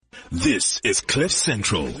This is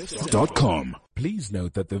CliffCentral.com. Please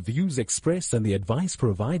note that the views expressed and the advice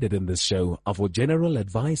provided in this show are for general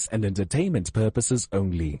advice and entertainment purposes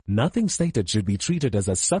only. Nothing stated should be treated as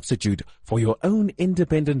a substitute for your own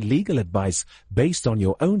independent legal advice based on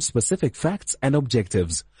your own specific facts and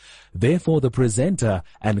objectives. Therefore, the presenter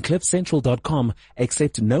and CliffCentral.com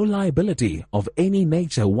accept no liability of any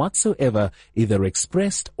nature whatsoever, either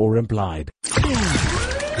expressed or implied.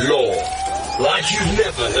 Law, like you've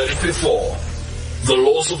never heard it before. The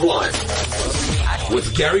Laws of Life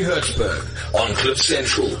with Gary Hertzberg on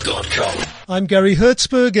CliffCentral.com. I'm Gary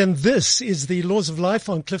Hertzberg, and this is the Laws of Life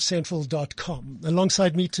on CliffCentral.com.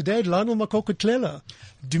 Alongside me today, Lionel Makokotlela.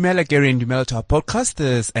 Dumela Gary and Dumela to our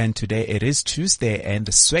podcasters, and today it is Tuesday and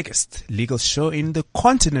the swaggest legal show in the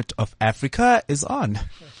continent of Africa is on.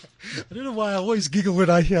 I don't know why I always giggle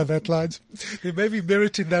when I hear that line. There may be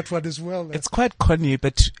merit in that one as well. It's quite corny,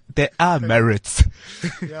 but there are merits.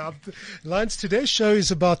 Yeah. Lines, today's show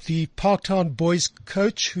is about the Parktown boys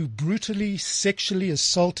coach who brutally sexually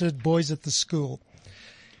assaulted boys at the school.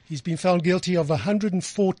 He's been found guilty of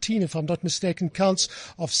 114, if I'm not mistaken, counts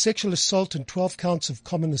of sexual assault and 12 counts of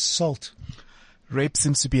common assault. Rape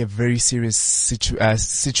seems to be a very serious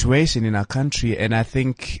situation in our country, and I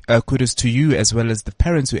think kudos to you as well as the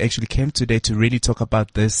parents who actually came today to really talk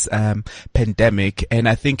about this pandemic. And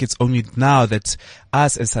I think it's only now that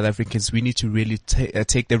us as South Africans, we need to really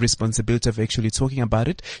take the responsibility of actually talking about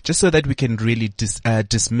it, just so that we can really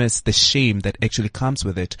dismiss the shame that actually comes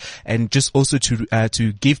with it, and just also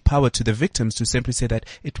to give power to the victims to simply say that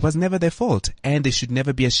it was never their fault and they should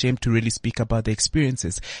never be ashamed to really speak about their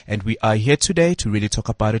experiences. And we are here today to really talk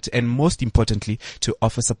about it, and most importantly, to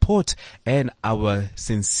offer support and our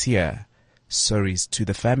sincere sorries to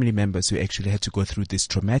the family members who actually had to go through this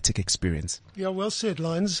traumatic experience. Yeah, well said,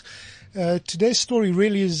 Lions. Today's story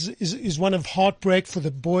really is one of heartbreak for the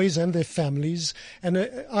boys and their families.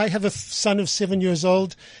 And I have a son of 7 years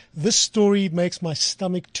old. This story makes my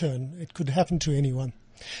stomach turn. It could happen to anyone.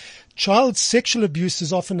 Child sexual abuse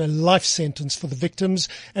is often a life sentence for the victims,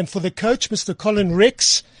 and for the coach, Mr. Colin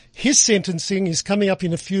Rex, his sentencing is coming up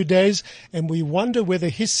in a few days, and we wonder whether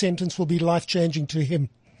his sentence will be life-changing to him.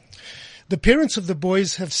 The parents of the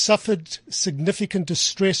boys have suffered significant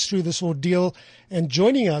distress through this ordeal, and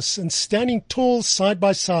joining us and standing tall side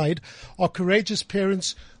by side are courageous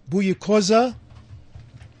parents Buyukoza,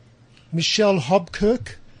 Michelle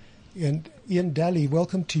Hobkirk, and Ian Daly.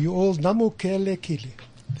 Welcome to you all. Namukelekile.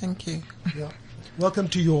 Thank you. Yeah. Welcome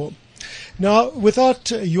to you all. Now,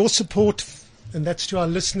 without your support, and that's to our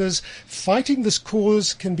listeners, fighting this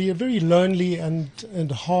cause can be a very lonely and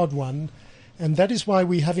hard one. And that is why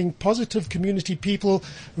we're having positive community people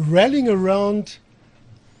rallying around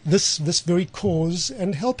this very cause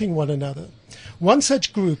and helping one another. One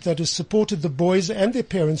such group that has supported the boys and their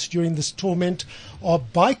parents during this torment are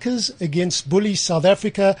Bikers Against Bullies South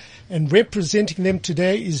Africa, and representing them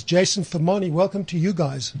today is Jason Thomani. Welcome to you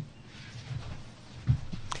guys.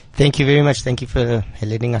 Thank you very much. Thank you for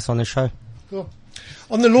letting us on the show. Cool.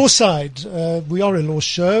 On the law side, we are a law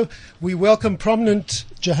show. We welcome prominent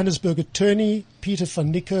Johannesburg attorney Peter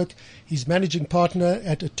van Niekerk. He's managing partner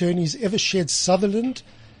at Attorneys Evershed Sutherland,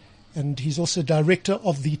 and he's also director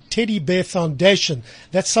of the Teddy Bear Foundation.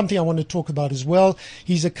 That's something I want to talk about as well.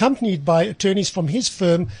 He's accompanied by attorneys from his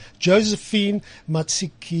firm, Josephine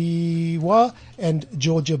Matsikiwa and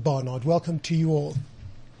Georgia Barnard. Welcome to you all.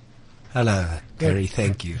 Hello, Gary.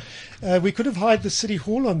 Thank you. We could have hired the City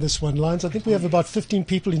Hall on this one, Lions. I think we have about 15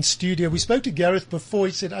 people in studio. We spoke to Gareth before.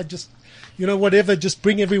 He said, whatever, just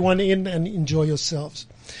bring everyone in and enjoy yourselves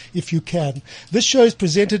if you can. This show is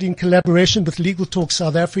presented in collaboration with Legal Talk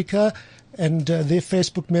South Africa, and their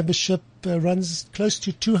Facebook membership runs close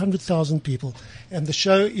to 200,000 people. And the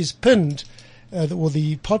show is pinned,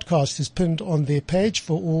 the podcast is pinned on their page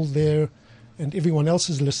for all their and everyone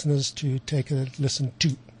else's listeners to take a listen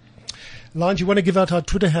to. Lions, you want to give out our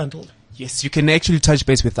Twitter handle? Yes, you can actually touch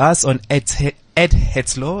base with us on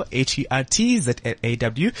 @Hetzlaw,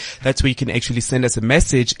 HERTZAW. That's where you can actually send us a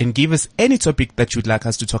message and give us any topic that you'd like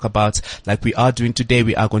us to talk about. Like we are doing today,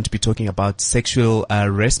 we are going to be talking about sexual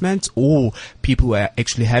harassment or people who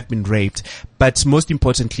actually have been raped. But most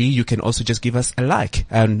importantly, you can also just give us a like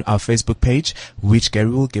on our Facebook page, which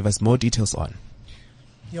Gary will give us more details on.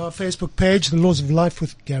 Yeah, our Facebook page, The Laws of Life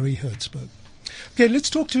with Gary Hertzberg. Okay, let's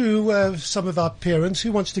talk to some of our parents.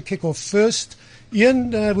 Who wants to kick off first?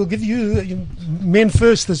 Ian, we'll give you men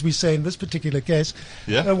first, as we say in this particular case.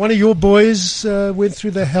 Yeah. One of your boys went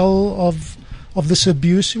through the hell of this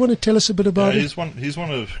abuse. You want to tell us a bit about it? He's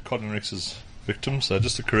one of Colin Rex's victims.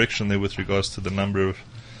 Just a correction there with regards to the number of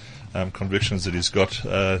convictions that he's got.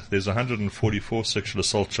 There's 144 sexual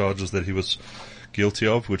assault charges that he was guilty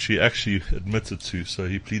of, which he actually admitted to. So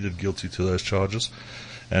he pleaded guilty to those charges,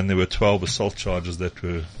 and there were 12 assault charges that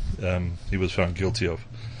he was found guilty of.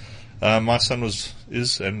 My son is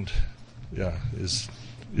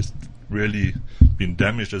really been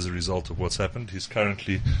damaged as a result of what's happened. He's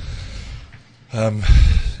currently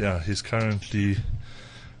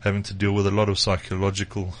having to deal with a lot of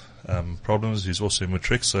psychological problems. He's also in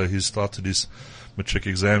matric, so he's started his matric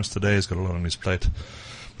exams today. He's got a lot on his plate,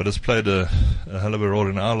 but it's played a hell of a role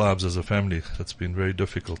in our lives as a family. It's been very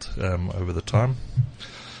difficult over the time,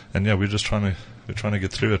 and we're trying to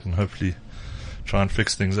get through it and hopefully try and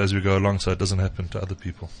fix things as we go along, so it doesn't happen to other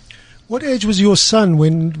people. What age was your son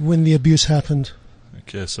when the abuse happened?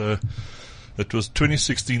 Okay, so it was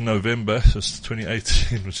 2016 November, so it's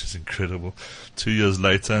 2018, which is incredible. 2 years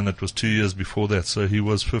later, and it was 2 years before that, so he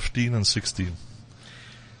was 15 and 16.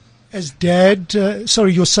 As dad,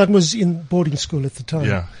 your son was in boarding school at the time.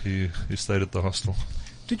 Yeah, he stayed at the hostel.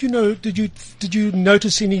 Did you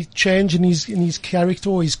notice any change in his character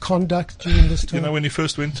or his conduct during this time? When he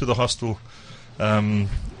first went to the hostel,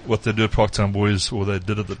 what they do at Parktown Boys, or they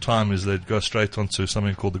did at the time, is they'd go straight onto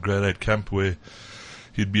something called the Grade 8 camp, where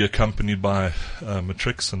he'd be accompanied by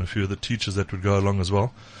matrics and a few of the teachers that would go along as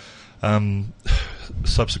well.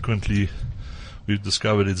 Subsequently, we've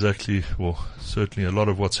discovered certainly a lot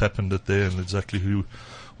of what's happened at there, and exactly who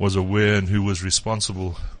was aware and who was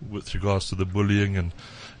responsible with regards to the bullying and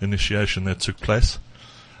initiation that took place.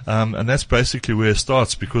 And that's basically where it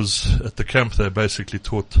starts, because at the camp they're basically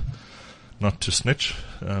taught not to snitch,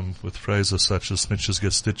 with phrases such as snitches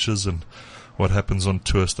get stitches, and what happens on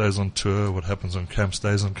tour stays on tour, what happens on camp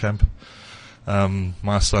stays on camp.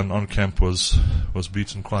 My son on camp was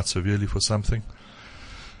beaten quite severely for something,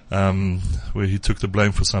 where he took the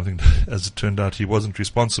blame for something. As it turned out, he wasn't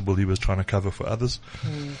responsible, he was trying to cover for others.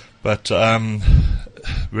 But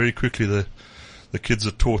very quickly the kids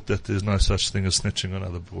are taught that there's no such thing as snitching on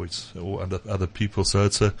other boys or other people. So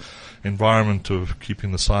it's an environment of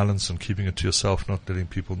keeping the silence and keeping it to yourself, not letting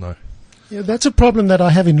people know. Yeah, that's a problem that I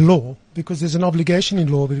have in law, because there's an obligation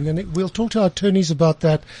in law. We'll talk to our attorneys about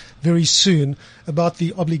that very soon, about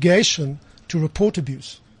the obligation to report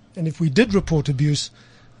abuse. And if we did report abuse,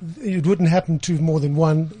 it wouldn't happen to more than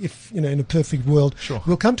one, if, in a perfect world. Sure.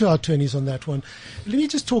 We'll come to our attorneys on that one. Let me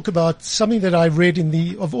just talk about something that I read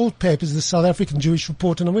of all papers, the South African Jewish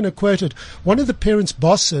Report, and I'm going to quote it. One of the parents,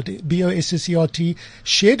 Bossert, B-O-S-S-E-R-T,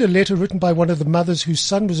 shared a letter written by one of the mothers whose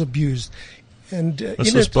son was abused. And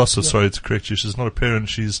Mrs. Bossert, sorry to correct you, she's not a parent,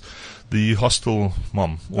 she's the hostel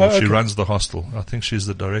mom, or she runs the hostel. I think she's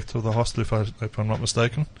the director of the hostel, if I'm not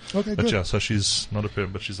mistaken. Okay, but good. So she's not a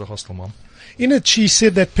parent, but she's a hostel mom. In it, she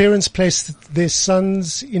said that parents placed their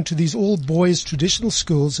sons into these all-boys traditional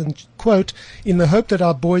schools and, quote, in the hope that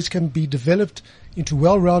our boys can be developed into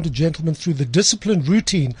well-rounded gentlemen through the disciplined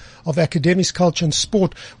routine of academics, culture and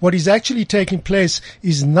sport. What is actually taking place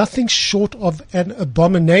is nothing short of an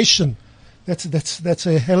abomination. That's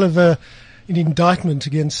a hell of an indictment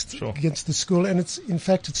against the school, and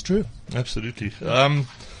it's true. Absolutely.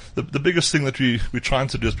 The biggest thing that we're trying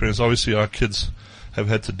to do as parents, obviously our kids have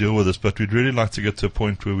had to deal with this, but we'd really like to get to a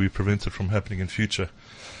point where we prevent it from happening in future.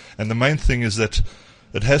 And the main thing is that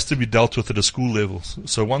it has to be dealt with at a school level.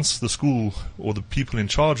 So once the school or the people in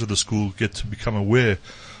charge of the school get to become aware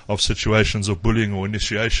of situations of bullying or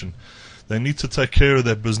initiation, they need to take care of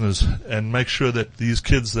that business and make sure that these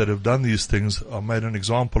kids that have done these things are made an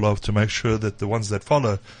example of, to make sure that the ones that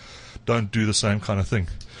follow don't do the same kind of thing.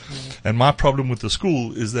 And my problem with the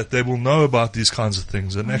school is that they will know about these kinds of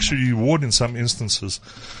things and actually reward, in some instances,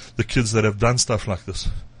 the kids that have done stuff like this.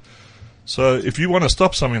 So if you want to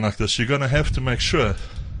stop something like this, you're going to have to make sure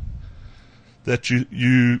that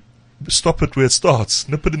you stop it where it starts.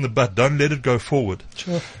 Nip it in the bud. Don't let it go forward.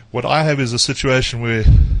 Sure. What I have is a situation where,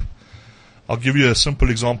 I'll give you a simple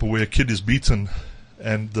example, where a kid is beaten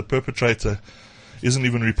and the perpetrator isn't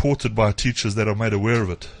even reported by teachers that are made aware of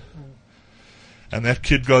it. And that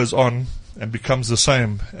kid goes on and becomes the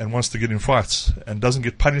same and wants to get in fights and doesn't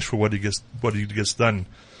get punished for what he gets done.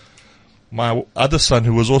 My other son,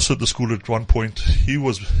 who was also at the school at one point, he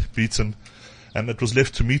was beaten, and it was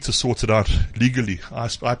left to me to sort it out legally.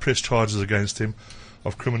 I pressed charges against him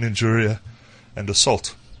of criminal injury and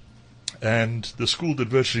assault. And the school did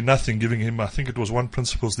virtually nothing, giving him, I think it was one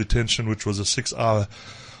principal's detention, which was a 6 hour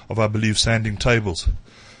of, I believe, sanding tables.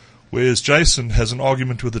 Whereas Jason has an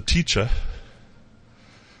argument with a teacher,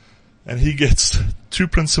 and he gets 2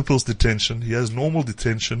 principals detention. He has normal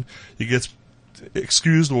detention. He gets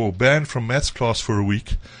excused or banned from maths class for a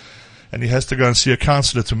week, and he has to go and see a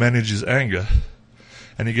counselor to manage his anger.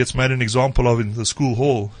 and he gets made an example of in the school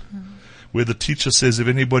hall, where the teacher says if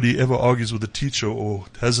anybody ever argues with the teacher or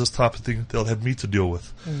has this type of thing, they'll have me to deal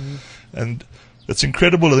with. And it's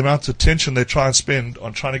incredible the amount of attention they try and spend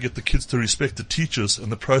on trying to get the kids to respect the teachers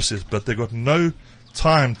and the process, but they've got no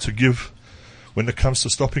time to give when it comes to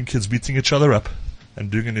stopping kids beating each other up and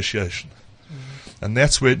doing initiation. And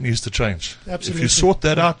that's where it needs to change. Absolutely. If you sort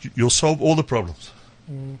that out, you'll solve all the problems.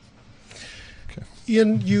 Okay.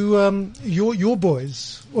 Ian, your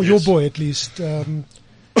boys, or Yes. your boy at least,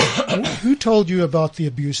 who told you about the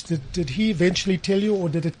abuse? Did he eventually tell you, or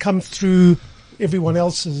did it come through everyone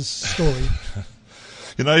else's story?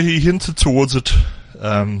 You know, he hinted towards it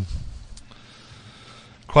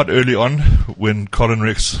quite early on when Colin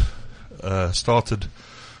Rex started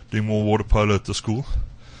doing more water polo at the school.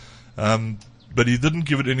 But he didn't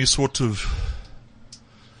give it any sort of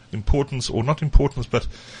importance, or not importance, but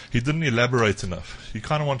he didn't elaborate enough. He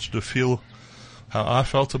kind of wanted to feel how I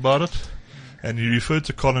felt about it. And he referred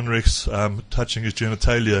to Colin Rex touching his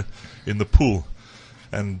genitalia in the pool.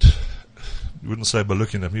 And you wouldn't say by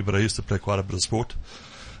looking at me, but I used to play quite a bit of sport.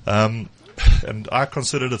 And I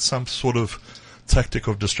considered it some sort of tactic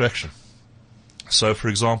of distraction. So, for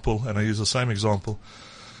example, and I use the same example,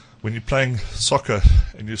 when you're playing soccer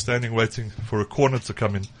and you're standing waiting for a corner to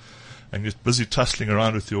come in and you're busy tussling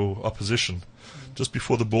around with your opposition, just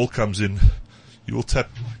before the ball comes in, you'll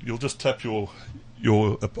just tap your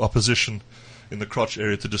opposition in the crotch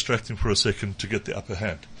area to distract him for a second to get the upper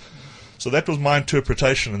hand. So that was my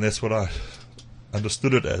interpretation, and that's what I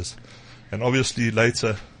understood it as. And obviously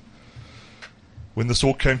later, when this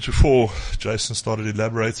all came to fore, Jason started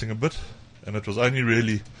elaborating a bit, and it was only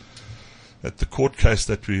really at the court case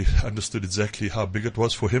that we understood exactly how big it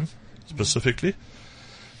was for him, specifically.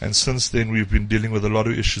 And since then, we've been dealing with a lot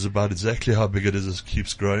of issues about exactly how big it is as it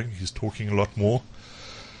keeps growing. He's talking a lot more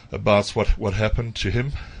about what happened to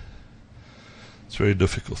him. It's very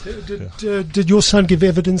difficult. Did your son give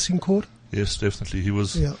evidence in court? Yes, definitely. He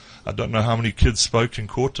was. Yeah. I don't know how many kids spoke in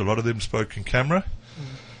court. A lot of them spoke in camera.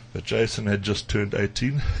 But Jason had just turned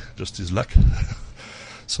 18, just his luck.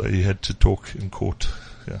 So he had to talk in court.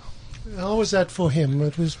 Yeah. How was that for him?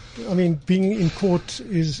 It was, being in court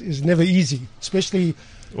is never easy, especially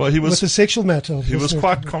with a sexual matter. He was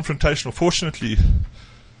quite confrontational. Fortunately,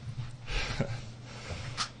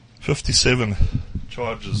 57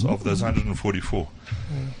 charges of those 144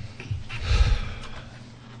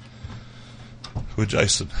 were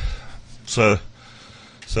Jason. So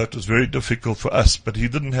it was very difficult for us, but he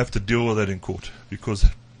didn't have to deal with that in court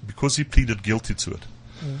because he pleaded guilty to it.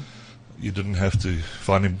 You didn't have to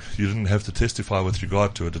find him. You didn't have to testify with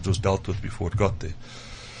regard to it. It was dealt with before it got there.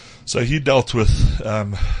 So he dealt with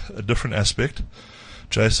a different aspect.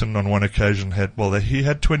 Jason, on one occasion, he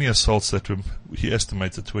had 20 assaults he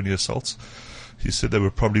estimated 20 assaults. He said there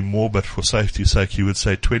were probably more, but for safety's sake, he would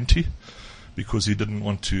say 20 because he didn't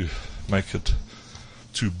want to make it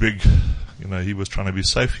too big. You know, he was trying to be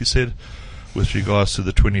safe, he said, with regards to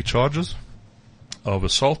the 20 charges of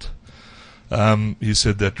assault. He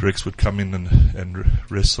said that Rex would come in and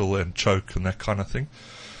wrestle and choke and that kind of thing.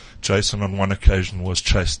 Jason, on one occasion, was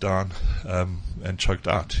chased down and choked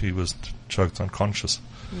out. He was choked unconscious.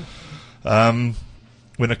 When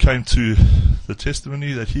it came to the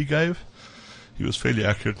testimony that he gave, he was fairly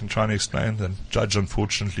accurate in trying to explain. The judge,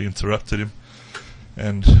 unfortunately, interrupted him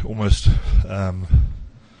and almost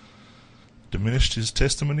diminished his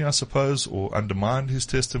testimony, I suppose, or undermined his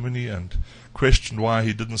testimony and questioned why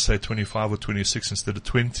he didn't say 25 or 26 instead of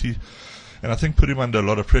 20. And I think put him under a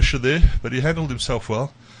lot of pressure there, but he handled himself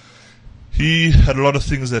well. He had a lot of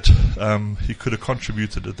things that he could have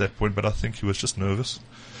contributed at that point, but I think he was just nervous.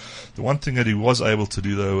 The one thing that he was able to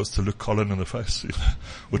do, though, was to look Colin in the face,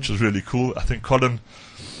 which was really cool. I think Colin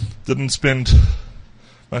didn't spend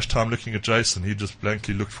much time looking at Jason. He just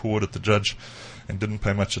blankly looked forward at the judge and didn't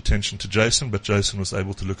pay much attention to Jason, but Jason was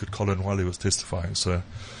able to look at Colin while he was testifying. So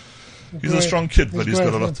he's a strong kid, but he's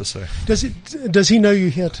got a lot to say. Does he know you're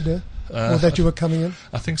here today? Or that you were coming in?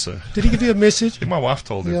 I think so. Did he give you a message? I think my wife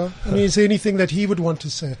told him. Yeah. Is there anything that he would want to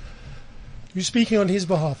say? You're speaking on his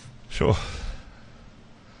behalf. Sure.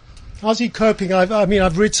 How's he coping?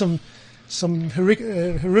 I've read some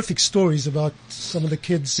horrific stories about some of the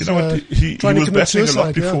kids. You know what? He was battling a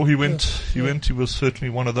lot before he went. He was certainly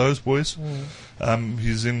one of those boys.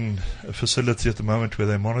 He's in a facility at the moment where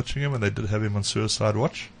they're monitoring him, and they did have him on suicide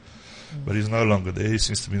watch, but he's no longer there. He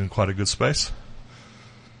seems to be in quite a good space.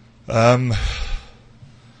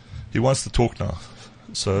 He wants to talk now,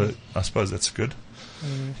 so I suppose that's good.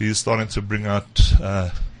 He's starting to bring out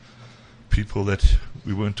people that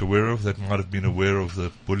we weren't aware of, that might have been aware of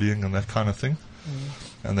the bullying and that kind of thing,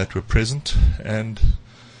 and that were present. And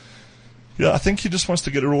Yeah, I think he just wants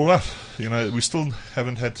to get it all out. We still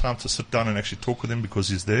haven't had time to sit down and actually talk with him because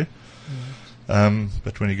he's there.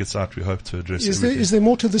 But when he gets out, we hope to address everything. Is there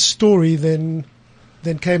more to the story than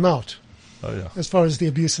came out? Oh, yeah. As far as the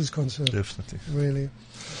abuse is concerned? Definitely. Really?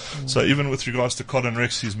 So even with regards to Colin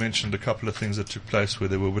Rex, he's mentioned a couple of things that took place where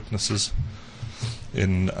there were witnesses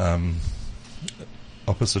in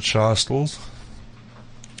opposite shower stalls.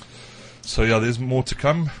 So yeah, there's more to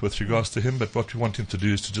come with regards to him, but what we want him to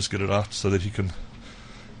do is to just get it out so that he can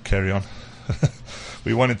carry on.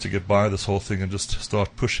 We want him to get by this whole thing and just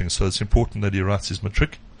start pushing. So it's important that he writes his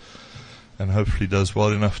matric and hopefully does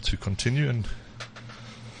well enough to continue and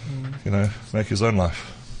make his own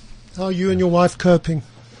life. How are you and your wife coping?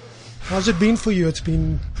 How's it been for you? It's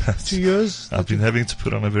been 2 years. I've been having to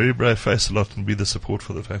put on a very brave face a lot and be the support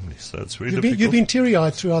for the family. So it's very difficult. You've been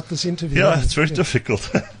teary-eyed throughout this interview. Yeah, it's very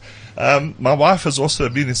difficult. My wife has also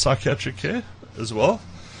been in psychiatric care as well.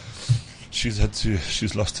 She's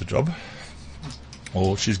lost her job.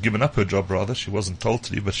 Or she's given up her job rather. She wasn't told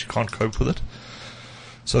to leave, but she can't cope with it.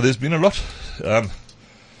 So there's been a lot.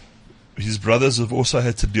 His brothers have also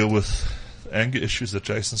had to deal with anger issues that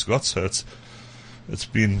Jason's got, so it's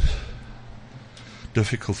been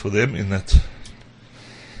difficult for them in that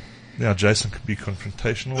Jason can be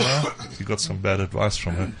confrontational now. He got some bad advice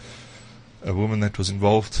from a woman that was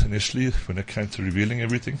involved initially when it came to revealing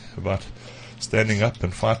everything about standing up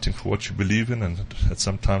and fighting for what you believe in, and at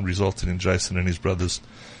some time resulted in Jason and his brothers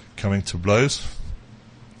coming to blows.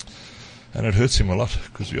 And it hurts him a lot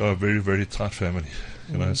because we are a very, very tight family,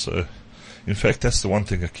 so in fact that's the one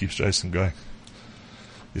thing that keeps Jason going.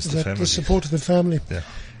 Is the family. The support of the family. Yeah.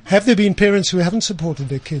 Have there been parents who haven't supported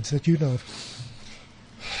their kids that you know of?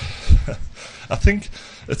 I think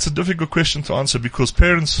it's a difficult question to answer because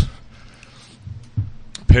parents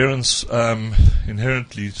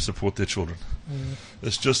inherently support their children.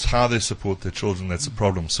 It's just how they support their children that's a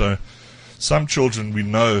problem. So some children we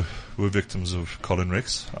know were victims of Colin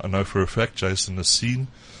Rex. I know for a fact Jason has seen,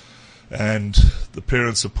 and the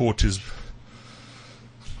parent support is,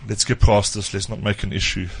 let's get past this, let's not make an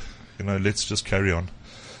issue, let's just carry on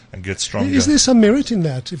and get stronger. Is there some merit in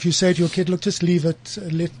that? If you say to your kid, look, just leave it,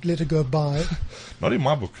 let it go by. Not in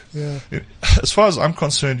my book. Yeah. As far as I'm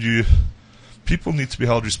concerned, people need to be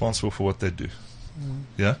held responsible for what they do.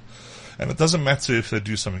 Yeah? And it doesn't matter if they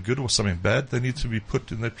do something good or something bad, they need to be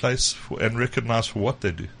put in their place and recognized for what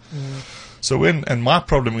they do. So and my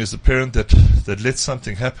problem is the parent that lets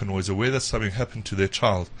something happen or is aware that something happened to their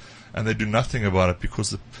child and they do nothing about it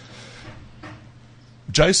because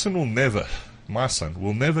Jason will never, my son,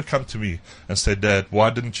 will never come to me and say, Dad,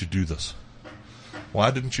 why didn't you do this?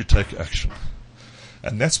 Why didn't you take action?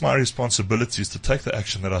 And that's my responsibility, is to take the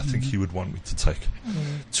action that I think he would want me to take,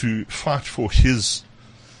 to fight for his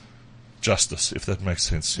justice, if that makes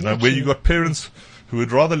sense. Where you got parents who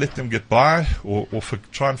would rather let them get by or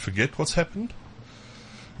try and forget what's happened,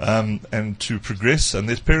 and to progress. And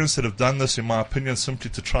there's parents that have done this, in my opinion, simply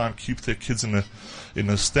to try and keep their kids in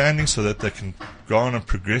a standing so that they can go on and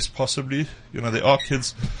progress possibly. There are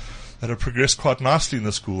kids that have progressed quite nicely in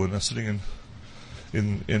the school and are sitting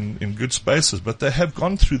in good spaces, but they have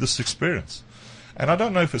gone through this experience. And I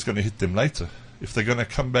don't know if it's going to hit them later, if they're going to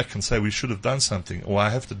come back and say we should have done something, or I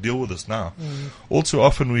have to deal with this now. All too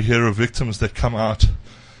often we hear of victims that come out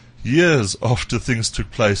years after things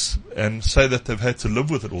took place and say that they've had to live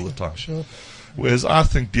with it all the time. Sure. Whereas I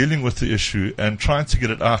think dealing with the issue and trying to get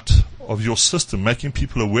it out of your system, making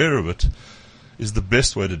people aware of it, is the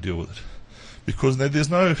best way to deal with it. Because there's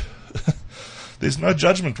no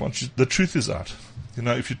judgment once the truth is out.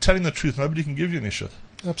 If you're telling the truth, nobody can give you any shit.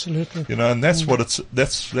 Absolutely. And that's what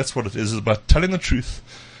that's what it is about telling the truth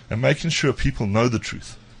and making sure people know the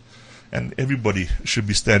truth. And everybody should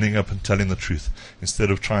be standing up and telling the truth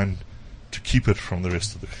instead of trying to keep it from the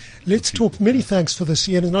rest of the Let's talk. Many thanks for this,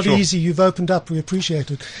 Ian. It's not Sure. easy. You've opened up. We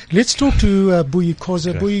appreciate it. Let's talk to Buyi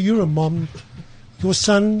Khoza. Okay. Buyi, you're a mom. Your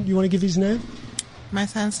son, you want to give his name? My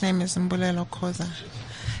son's name is Mbulelo Khoza.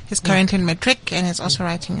 He's currently in matric and he's also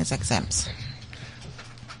writing his exams.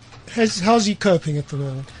 How's he coping at the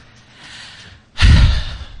moment?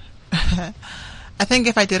 I think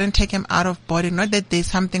if I didn't take him out of boarding, not that there's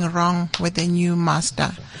something wrong with the new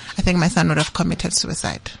master, I think my son would have committed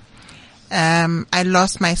suicide. I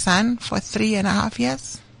lost my son for 3.5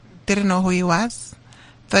 years. Didn't know who he was.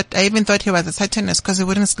 I even thought he was a Satanist because he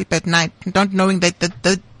wouldn't sleep at night, not knowing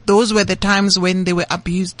that those were the times when they were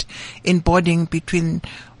abused in boarding between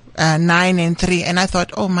 9 and 3. And I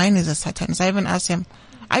thought, oh, mine is a Satanist. I even asked him,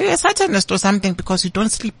 are you a Satanist or something because you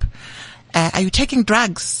don't sleep? Are you taking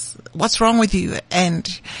drugs? What's wrong with you? And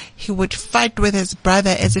he would fight with his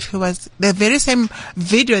brother as if he was the very same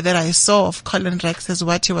video that I saw of Colin Rex is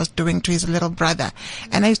what he was doing to his little brother.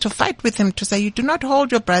 And I used to fight with him to say, you do not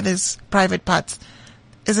hold your brother's private parts.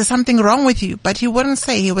 Is there something wrong with you? But he wouldn't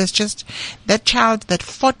say. He was just that child that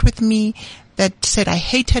fought with me, that said I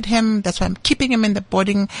hated him. That's why I'm keeping him in the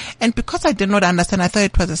boarding. And because I did not understand, I thought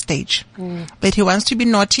it was a stage. That he wants to be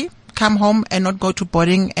naughty, come home and not go to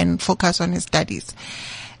boarding and focus on his studies.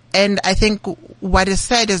 And I think what is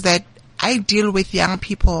said is that I deal with young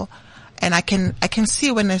people and I can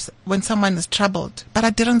see when someone is troubled, but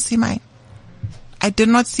I didn't see mine. I did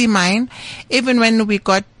not see mine. Even when we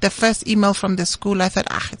got the first email from the school, I thought,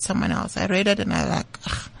 it's someone else. I read it and I was like,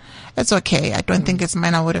 it's okay. I don't think it's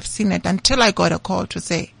mine. I would have seen it until I got a call to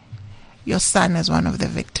say, your son is one of the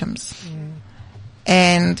victims.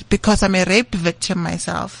 And because I'm a rape victim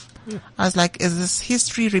myself, I was like, is this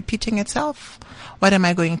history repeating itself? What am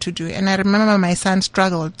I going to do? And I remember my son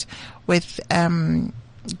struggled with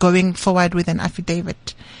going forward with an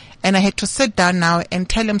affidavit. And I had to sit down now and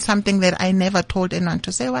tell him something that I never told anyone,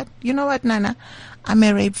 to say, you know what, Nana? I'm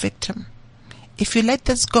a rape victim. If you let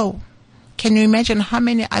this go, can you imagine how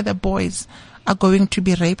many other boys are going to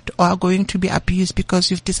be raped or are going to be abused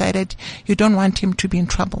because you've decided you don't want him to be in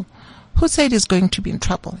trouble? Who said he's going to be in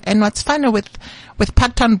trouble? And what's funny with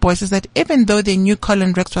Parktown boys is that even though they knew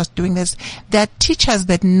Colin Rex was doing this, there are teachers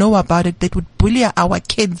that know about it that would bully our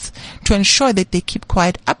kids to ensure that they keep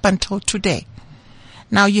quiet up until today.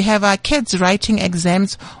 Now you have our kids writing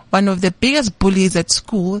exams. One of the biggest bullies at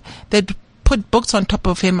school that put books on top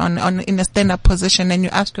of him in a stand-up position, and you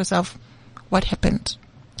ask yourself, what happened?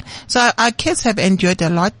 So our kids have endured a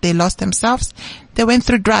lot. They lost themselves. They went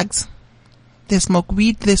through drugs. They smoked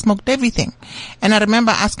weed. They smoked everything. And I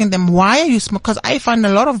remember asking them, why are you smoking? Because I found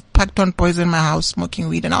a lot of Parktown boys in my house smoking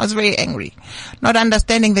weed, and I was very angry, not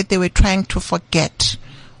understanding that they were trying to forget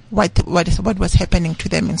what was happening to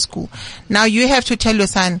them in school. Now you have to tell your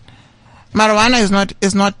son, marijuana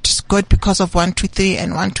is not good because of 1, 2, 3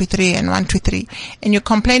 and 1, 2, 3 and 1, 2, 3. And you're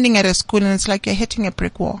complaining at a school and it's like you're hitting a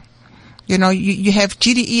brick wall. You know, you have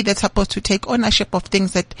GDE that's supposed to take ownership of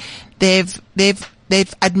things that they've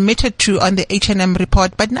admitted to on the H&M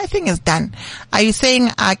report, but nothing is done. Are you saying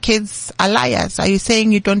our kids are liars? Are you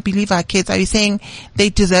saying you don't believe our kids? Are you saying they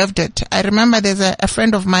deserved it? I remember there's a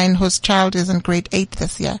friend of mine whose child is in grade 8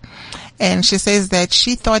 this year. And she says that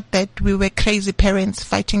she thought that we were crazy parents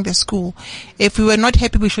fighting the school. If we were not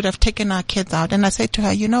happy, we should have taken our kids out. And I said to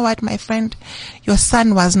her, you know what, my friend, your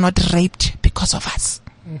son was not raped because of us.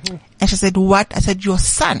 And she said, what? I said, your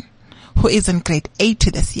son, who is in grade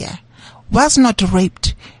 8 this year, was not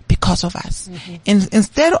raped because of us.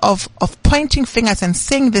 Instead of pointing fingers and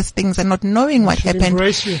saying these things and not knowing what happened,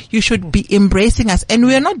 you should be embracing us. And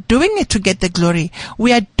we are not doing it to get the glory.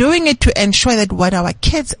 We are doing it to ensure that what our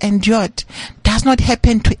kids endured does not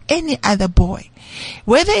happen to any other boy.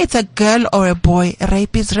 Whether it's a girl or a boy,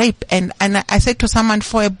 rape is rape. And I said to someone,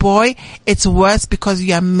 for a boy, it's worse because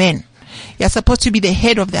you are men. You're supposed to be the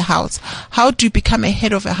head of the house. How do you become a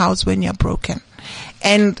head of a house when you're broken?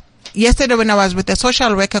 And yesterday when I was with the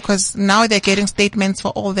social worker, because now they're getting statements for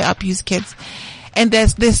all the abused kids, and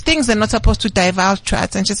there's things they're not supposed to divulge to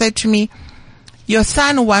us. And she said to me, your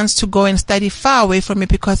son wants to go and study far away from me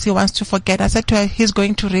because he wants to forget. I said to her, he's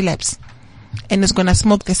going to relapse and he's going to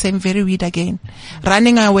smoke the same very weed again.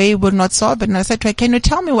 Running away will not solve it. And I said to her, can you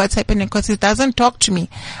tell me what's happening? Because he doesn't talk to me.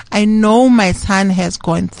 I know my son has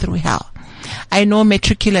gone through hell. I know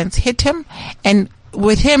matriculants hit him, and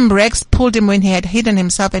with him, Rex pulled him when he had hidden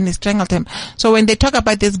himself and he strangled him. So when they talk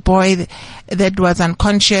about this boy that was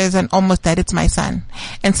unconscious and almost died, it's my son.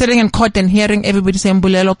 And sitting in court and hearing everybody saying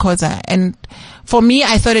Bulelo Koza. And for me,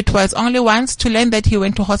 I thought it was only once, to learn that he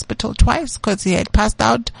went to hospital twice because he had passed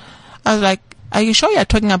out. I was like, are you sure you're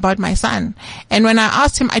talking about my son? And when I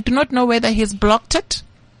asked him, I do not know whether he's blocked it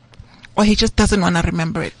or he just doesn't want to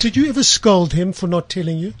remember it. Did you ever scold him for not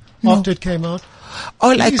telling you after it came out?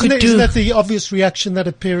 All I could do. Isn't that the obvious reaction that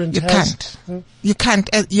a parent has? You can't.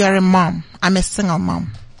 You're a mom. I'm a single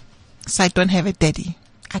mom. So I don't have a daddy.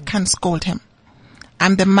 I can't scold him.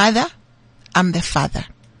 I'm the mother. I'm the father.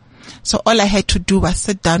 So all I had to do was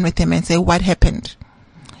sit down with him and say, what happened?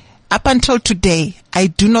 Up until today, I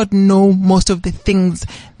do not know most of the things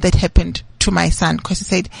that happened to my son.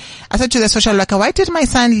 Because I said to the social worker, why did my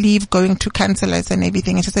son leave going to counselors and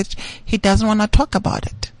everything? And she said, he doesn't want to talk about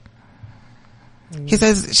it. She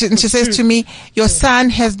says to me, your son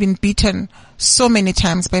has been beaten so many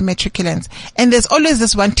times by matriculants. And there's always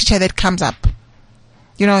this one teacher that comes up.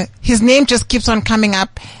 You know, his name just keeps on coming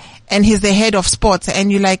up. and he's the head of sports,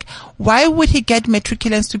 and you're like, why would he get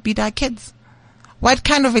matriculants to beat our kids? What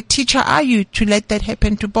kind of a teacher are you to let that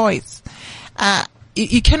happen to boys?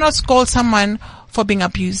 You cannot scold someone for being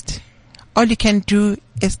abused. All you can do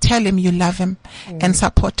is tell him you love him and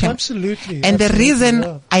support him. Absolutely. And the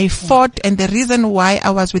reason I fought, and the reason why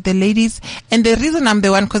I was with the ladies, and the reason I'm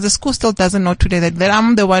the one, because the school still doesn't know today that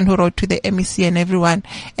I'm the one who wrote to the MEC and everyone,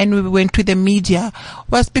 and we went to the media,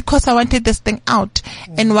 was because I wanted this thing out.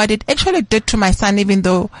 And what it actually did to my son, even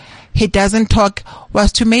though he doesn't talk,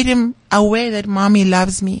 was to make him aware that mommy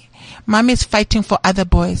loves me. Mommy is fighting for other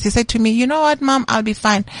boys. He said to me, you know what, Mom, I'll be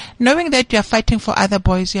fine. Knowing that you're fighting for other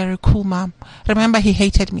boys, you're a cool mom. Remember, he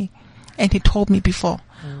hated me, and he told me before.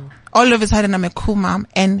 All of a sudden, I'm a cool mom.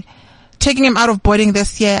 And taking him out of boarding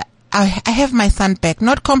this year, I have my son back.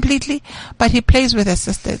 Not completely, but he plays with his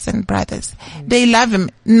sisters and brothers. They love him.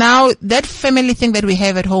 Now, that family thing that we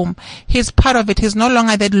have at home, he's part of it. He's no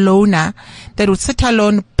longer that loner that would sit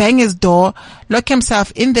alone, bang his door, lock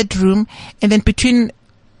himself in that room, and then between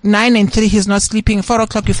 9 and 3, he's not sleeping. 4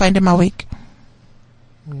 o'clock, you find him awake.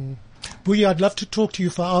 Buya, I'd love to talk to you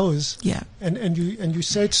for hours. Yeah. And you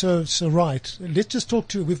said so right. Let's just talk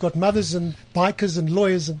to, we've got mothers and bikers and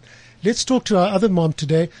lawyers, and let's talk to our other mom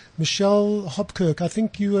today, Michelle Hopkirk. I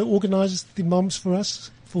think you organized the moms for us,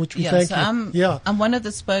 for which we thank you. I'm one of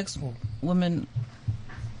the spokeswomen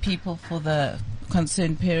people for the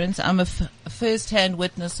concerned parents. I'm a first-hand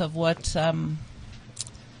witness of what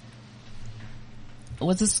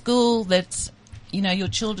was a school that, your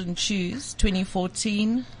children choose,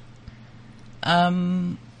 2014.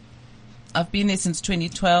 I've been there since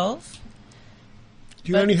 2012.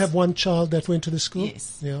 Do you only have one child that went to the school?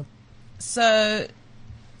 Yes. Yeah. So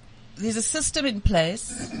there's a system in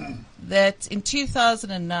place that in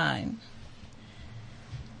 2009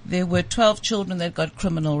 there were 12 children that got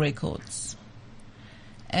criminal records.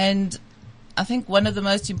 And I think one of the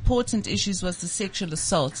most important issues was the sexual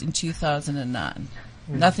assault in 2009.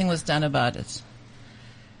 Nothing was done about it.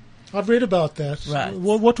 I've read about that. Right.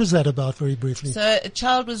 What was that about, very briefly? So a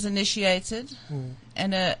child was initiated,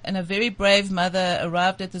 and a very brave mother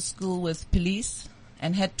arrived at the school with police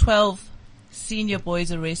and had 12 senior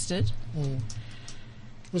boys arrested.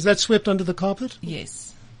 Was that swept under the carpet?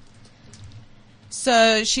 Yes.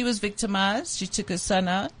 So she was victimized. She took her son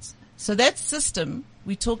out. So that system,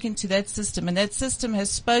 we talk into that system, and that system has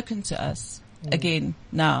spoken to us again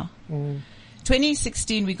now.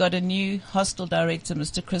 2016, we got a new hostel director,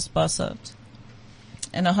 Mr. Chris Bossart,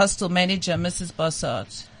 and a hostel manager, Mrs.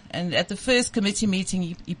 Bossart. And at the first committee meeting,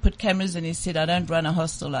 he put cameras and he said, I don't run a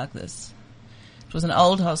hostel like this. It was an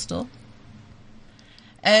old hostel.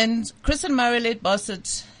 And Chris and Marilet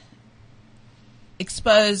Bossart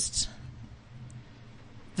exposed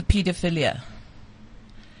the pedophilia.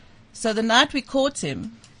 So the night we caught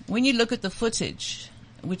him, when you look at the footage,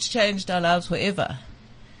 which changed our lives forever,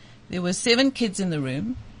 there were 7 kids in the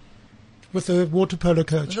room. With a water polo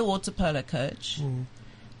coach. With a water polo coach.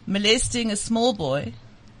 Molesting a small boy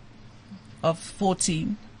of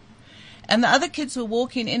 14. And the other kids were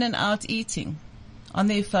walking in and out eating on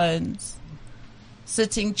their phones,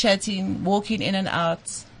 sitting, chatting, walking in and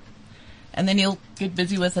out. And then he'll get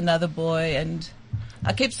busy with another boy. And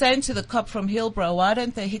I kept saying to the cop from Hillbrow, why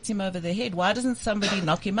don't they hit him over the head? Why doesn't somebody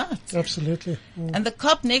knock him out? Absolutely. And the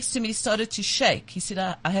cop next to me started to shake. He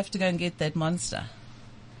said, I have to go and get that monster.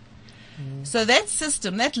 So that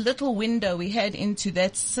system, that little window we had into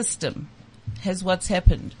that system has what's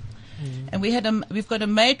happened. And we've got a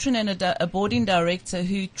matron and a boarding director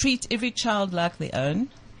who treat every child like their own.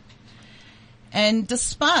 And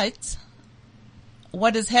despite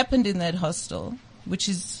what has happened in that hostel, which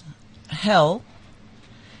is hell,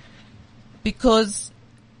 because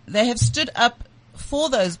they have stood up for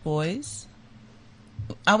those boys.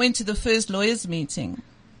 I went to the first lawyers' meeting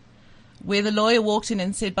where the lawyer walked in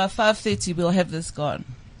and said, by 5:30 we'll have this gone.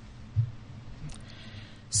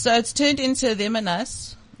 So it's turned into them and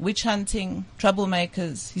us, witch hunting,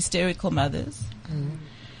 troublemakers, hysterical mothers.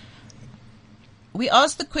 We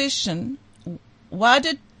asked the question, why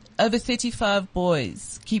did over 35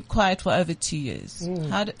 boys keep quiet for over 2 years?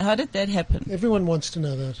 How did that happen? Everyone wants to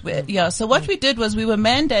know that. So what we did was we were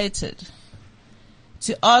mandated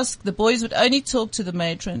to ask, the boys would only talk to the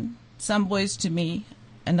matron, some boys to me,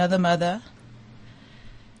 another mother.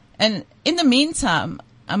 And in the meantime,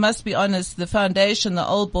 I must be honest, the foundation, the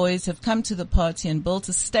old boys have come to the party and built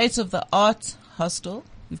a state-of-the-art hostel.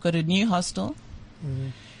 We've got a new hostel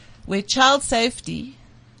where child safety,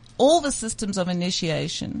 all the systems of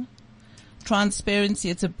initiation, transparency,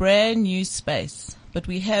 it's a brand new space. But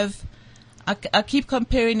we have, I keep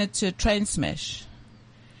comparing it to a train smash.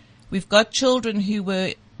 We've got children who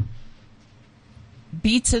were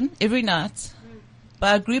beaten every night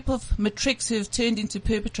by a group of matrics who have turned into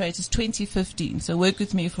perpetrators 2015. So work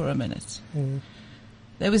with me for a minute.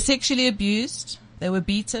 They were sexually abused. They were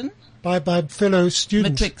beaten. By fellow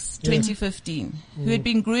students. Matrics 2015, who had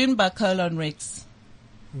been groomed by Colon Rex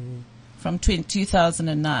from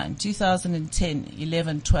 2009, 2010,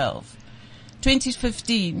 11, 12.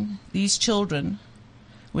 2015, these children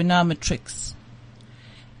were now matrics.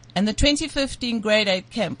 And the 2015 grade 8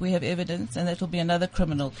 camp, we have evidence, and that will be another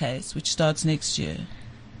criminal case, which starts next year.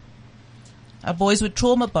 Our boys were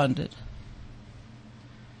trauma bonded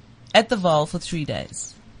at the Vaal for 3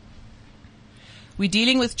 days. We're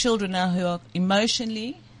dealing with children now who are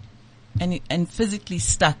emotionally and physically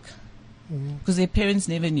stuck because their parents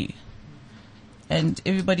never knew. And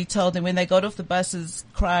everybody told them when they got off the buses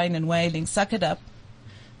crying and wailing, suck it up.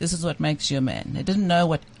 This is what makes you a man. They didn't know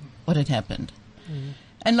what had happened.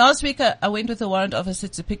 And last week I went with a warrant officer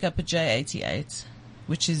to pick up a J88,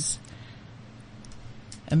 which is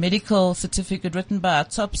a medical certificate written by a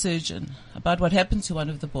top surgeon about what happened to one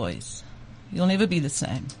of the boys. You'll never be the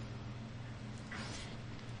same.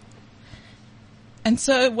 And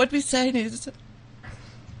so what we're saying is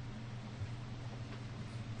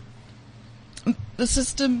the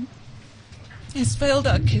system has failed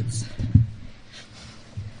our kids.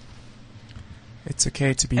 It's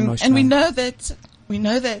okay to be emotional. And we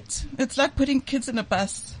know that it's like putting kids in a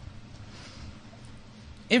bus.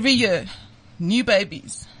 Every year, new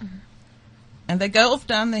babies. And they go off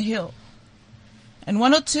down the hill. And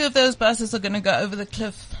one or two of those buses are going to go over the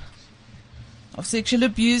cliff of sexual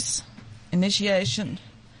abuse, initiation,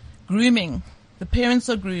 grooming. The parents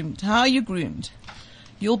are groomed. How are you groomed?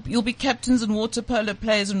 You'll be captains and water polo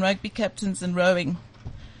players and rugby captains and rowing.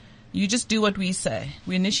 You just do what we say.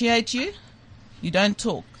 We initiate you. You don't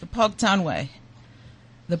talk. The Parktown way.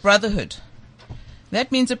 The brotherhood.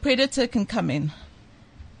 That means a predator can come in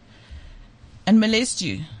and molest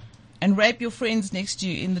you and rape your friends next to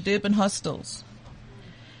you in the Durban hostels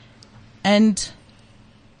and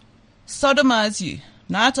sodomize you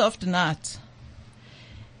night after night.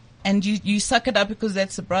 And you suck it up because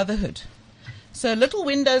that's the brotherhood. So little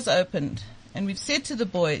windows opened, and we've said to the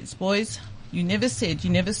boys, you never said, you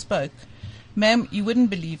never spoke. Ma'am, you wouldn't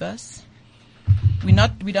believe us. We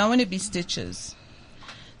don't want to be stitches.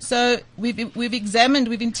 So we've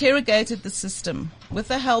interrogated the system with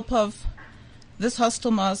the help of this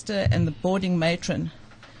hostel master and the boarding matron,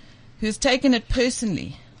 who's taken it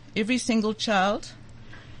personally. Every single child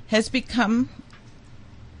has become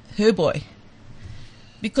her boy.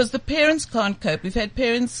 Because the parents can't cope. We've had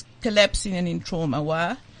parents collapsing and in trauma.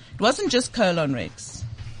 Why? It wasn't just Colon Rex.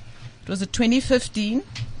 It was a 2015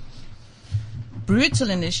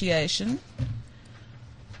 brutal initiation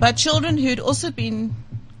by children who had also been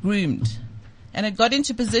groomed and had got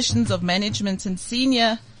into positions of management and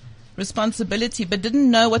senior responsibility but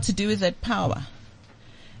didn't know what to do with that power.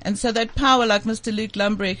 And so that power, like Mr. Luke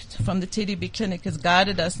Lumbrecht from the Teddy B Clinic has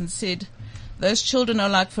guided us and said, those children are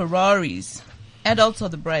like Ferraris. Adults are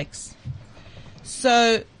the brakes.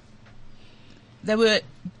 So they were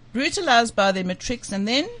brutalized by their matrics, and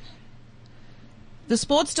then the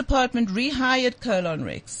sports department rehired Colon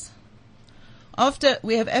Rex. After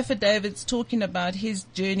we have affidavits talking about his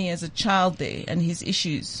journey as a child there and his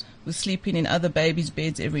issues with sleeping in other babies'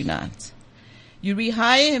 beds every night. You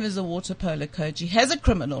rehire him as a water polo coach. He has a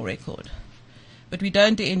criminal record, but we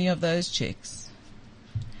don't do any of those checks.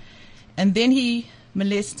 And then he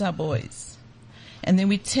molests our boys. And then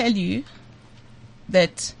we tell you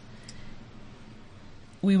that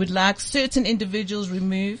we would like certain individuals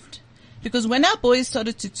removed, because when our boys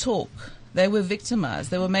started to talk, they were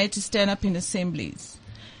victimized. They were made to stand up in assemblies.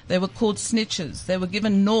 They were called snitches. They were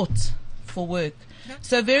given naught for work.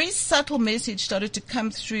 So a very subtle message started to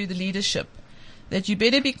come through the leadership that you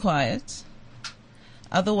better be quiet,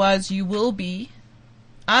 otherwise you will be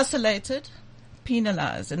isolated,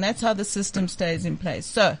 penalized, and that's how the system stays in place.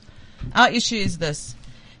 So our issue is this.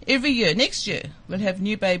 Every year, next year, we'll have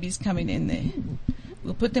new babies coming in there.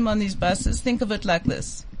 We'll put them on these buses. Think of it like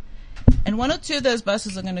this. And one or two of those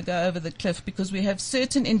buses are going to go over the cliff because we have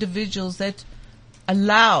certain individuals that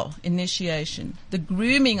allow initiation, the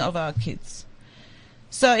grooming of our kids.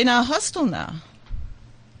 So in our hostel now,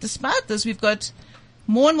 despite this, we've got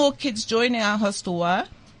more and more kids joining our hostel. Why?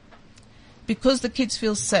 Because the kids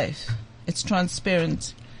feel safe. It's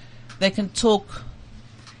transparent. They can talk.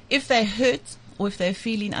 If they're hurt or if they're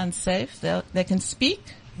feeling unsafe, they can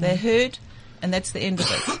speak, they're heard, and that's the end of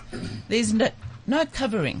it. There's no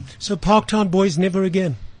covering. So Parktown boys never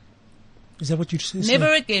again. Is that what you said?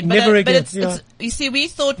 Never again. Never again. But you see, we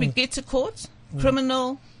thought we'd get to court,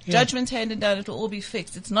 criminal judgment handed down, it will all be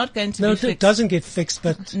fixed. It's not going to be fixed. No, it doesn't get fixed,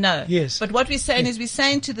 but no. Yes. But what we're saying is we're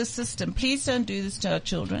saying to the system, please don't do this to our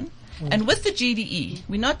children. And with the GDE,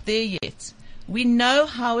 we're not there yet. We know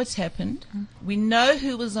how it happened. We know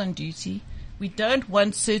who was on duty. We don't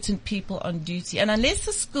want certain people on duty. And unless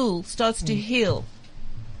the school starts to heal,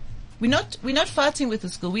 we're not fighting with the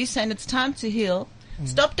school. We're saying it's time to heal.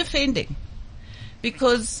 Stop defending.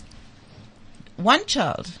 Because one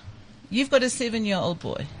child, you've got a 7-year-old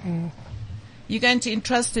boy. You're going to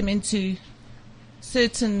entrust him into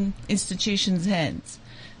certain institutions' hands.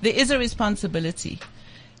 There is a responsibility.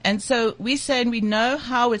 And so we're saying we know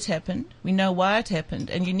how it happened, we know why it happened,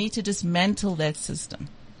 and you need to dismantle that system.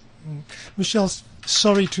 Michelle,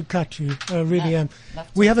 sorry to cut you. I really am.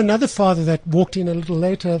 We have another father that walked in a little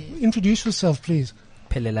later. Introduce yourself, please.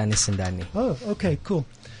 Pelelani Sindani. Oh, okay, cool.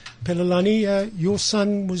 Pelelani, your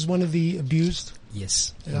son was one of the abused.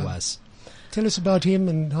 Yes, he was. Tell us about him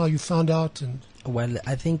and how you found out. And well,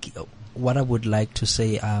 I think what I would like to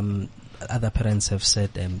say, other parents have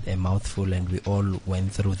said a mouthful, and we all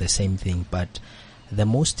went through the same thing. But the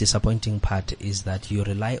most disappointing part is that you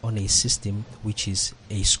rely on a system which is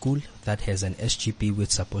a school that has an SGP which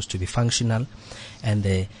is supposed to be functional, and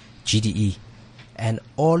the GDE. And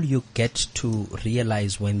all you get to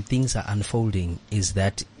realize when things are unfolding is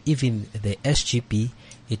that even the SGP,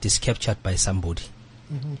 it is captured by somebody.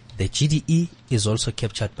 The GDE is also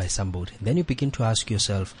captured by somebody. Then you begin to ask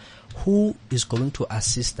yourself, who is going to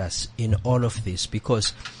assist us in all of this?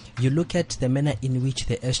 Because you look at the manner in which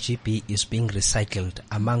the SGP is being recycled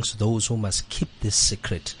amongst those who must keep this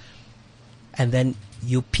secret. And then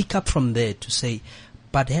you pick up from there to say,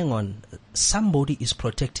 but hang on, somebody is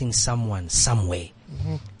protecting someone somewhere.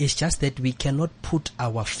 It's just that we cannot put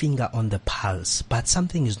our finger on the pulse, but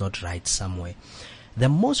something is not right somewhere. The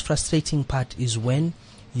most frustrating part is when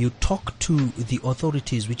you talk to the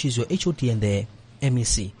authorities, which is your HOD and the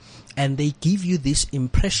MEC, and they give you this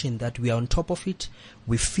impression that we are on top of it,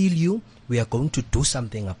 we feel you, we are going to do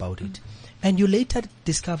something about it. And you later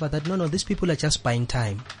discover that no, these people are just buying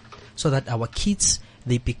time so that our kids,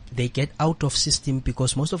 they get out of system,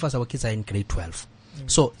 because most of us, our kids are in grade 12.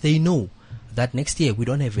 So they know that next year we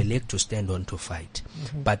don't have a leg to stand on to fight.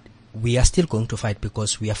 But we are still going to fight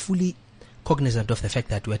because we are fully cognizant of the fact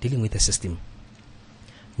that we are dealing with a system,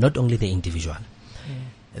 not only the individual.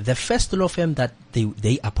 The first law firm that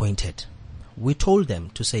they appointed, we told them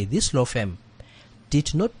to say this law firm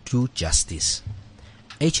did not do justice.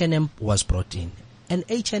 H&M was brought in, and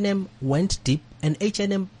H&M went deep, and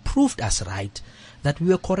H&M proved us right that we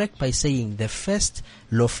were correct by saying the first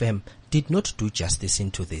law firm did not do justice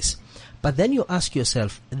into this. But then you ask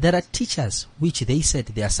yourself, there are teachers which they said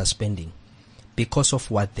they are suspending because of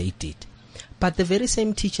what they did. But the very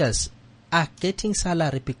same teachers are getting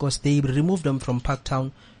salary because they removed them from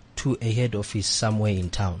Parktown to a head office somewhere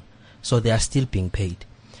in town. So they are still being paid.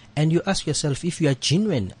 And you ask yourself, if you are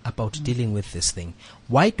genuine about dealing with this thing,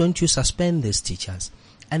 why don't you suspend these teachers?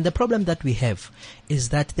 And the problem that we have is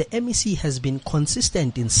that the MEC has been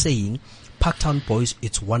consistent in saying Parktown Boys,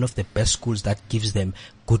 it's one of the best schools that gives them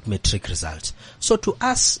good matric results. So to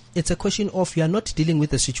us, it's a question of you are not dealing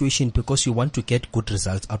with the situation because you want to get good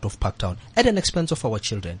results out of Parktown at an expense of our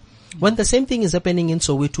children. When the same thing is happening in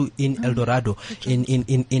Soweto, in El Dorado,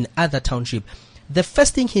 in other township, the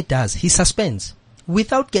first thing he does, he suspends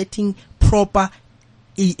without getting proper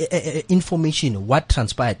information, what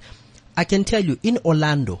transpired. I can tell you, in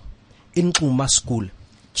Orlando, in Kuma school,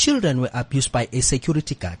 children were abused by a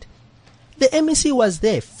security guard. The MEC was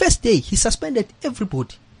there. First day, he suspended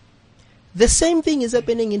everybody. The same thing is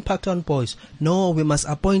happening in Parktown Boys. No, we must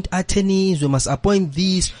appoint attorneys, we must appoint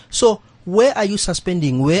these. So, where are you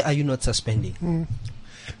suspending? Where are you not suspending?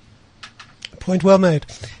 Point well made.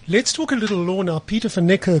 Let's talk a little law now. Peter van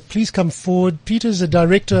Necker, please come forward. Peter's the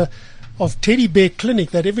director of Teddy Bear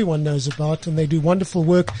Clinic that everyone knows about, and they do wonderful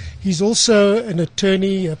work. He's also an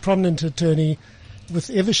attorney, a prominent attorney with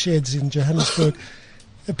Eversheds in Johannesburg.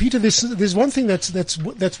 Peter, there's one thing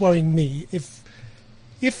that's worrying me.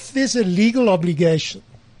 If there's a legal obligation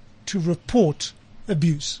to report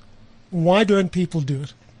abuse, why don't people do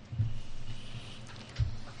it?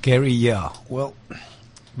 Gary, yeah. Well,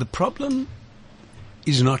 the problem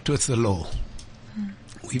is not with the law.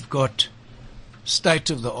 We've got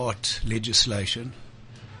state-of-the-art legislation.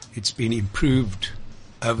 It's been improved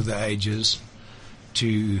over the ages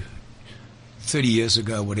to 30 years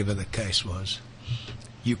ago, whatever the case was.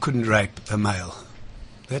 You couldn't rape a male.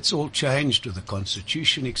 That's all changed with the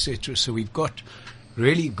Constitution, etc. So we've got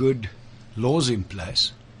really good laws in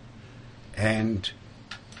place. And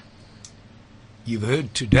you've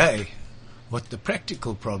heard today what the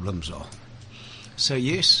practical problems are. So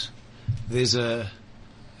yes, there's a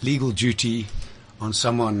legal duty on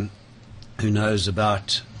someone who knows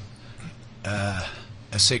about a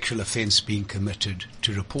sexual offence being committed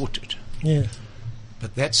to report it. Yeah.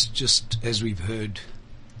 But that's just, as we've heard,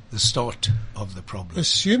 the start of the problem.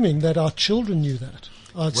 Assuming that our children knew that.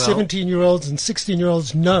 Our 17-year-olds and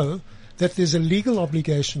 16-year-olds know that there's a legal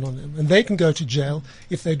obligation on them and they can go to jail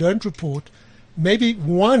if they don't report. Maybe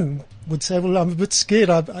one would say, well, I'm a bit scared.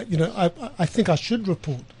 I think I should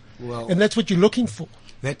report. Well, and that's what you're looking for.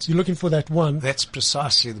 You're looking for that one. That's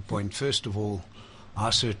precisely the point. First of all,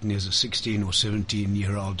 I certainly as a 16 or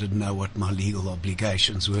 17-year-old didn't know what my legal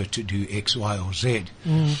obligations were to do X, Y, or Z.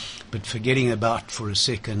 But forgetting about for a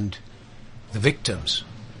second the victims,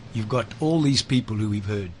 you've got all these people who we've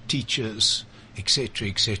heard, teachers,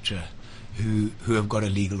 etc., who have got a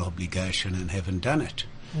legal obligation and haven't done it.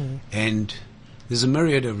 And there's a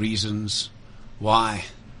myriad of reasons why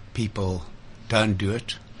people don't do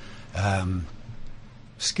it.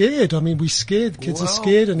 Scared. I mean, we're scared. Kids are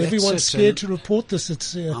scared, and everyone's scared to report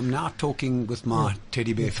this. I'm now talking with my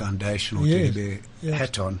Teddy Bear Foundation or Teddy Bear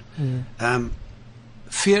hat on.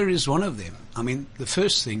 Fear is one of them. I mean, the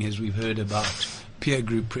first thing is we've heard about peer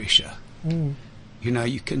group pressure. You know,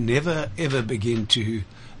 you can never, ever begin to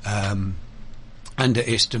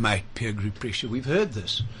underestimate peer group pressure. We've heard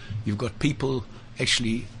this. You've got people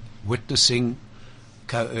actually witnessing,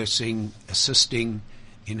 coercing, assisting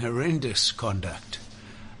in horrendous conduct.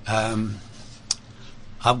 I've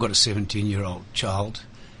got a 17-year-old child,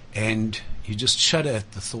 and you just shudder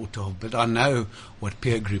at the thought of, but I know what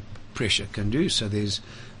peer group pressure can do. So there's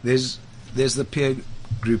the peer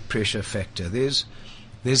group pressure factor. There's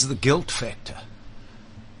the guilt factor.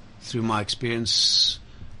 Through my experience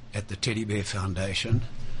at the Teddy Bear Foundation,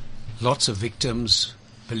 lots of victims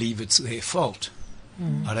believe it's their fault.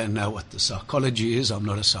 I don't know what the psychology is. I'm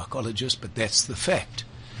not a psychologist, but that's the fact.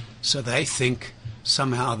 So they think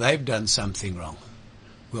somehow they've done something wrong.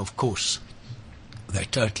 Well, of course, they're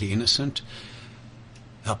totally innocent.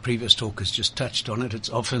 Our previous talkers just touched on it. It's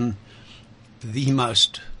often the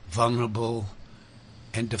most vulnerable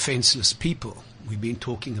and defenseless people. We've been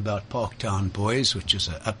talking about Parktown Boys, which is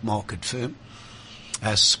an upmarket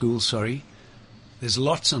school. There's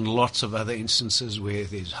lots and lots of other instances where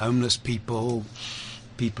there's homeless people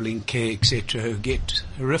in care, etc., who get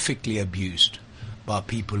horrifically abused by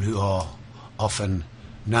people who are often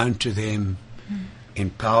known to them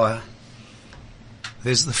in power.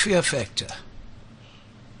 There's the fear factor.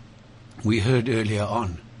 We heard earlier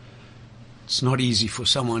on, it's not easy for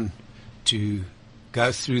someone to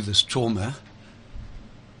go through this trauma,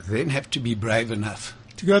 then have to be brave enough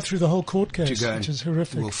to go through the whole court case, which is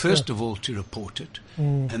horrific. Well, first of all, to report it,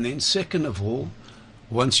 and then second of all,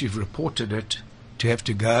 once you've reported it, to have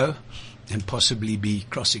to go and possibly be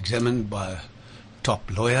cross-examined by a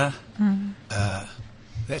top lawyer.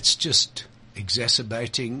 That's just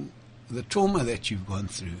exacerbating the trauma that you've gone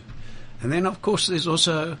through. And then, of course, there's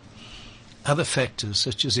also other factors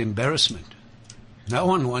such as embarrassment. No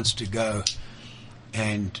one wants to go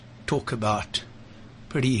and talk about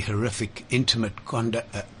pretty horrific, intimate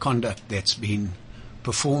conduct that's been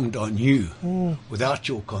performed on you without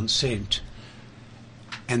your consent,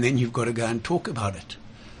 and then you've got to go and talk about it.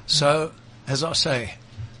 So, as I say,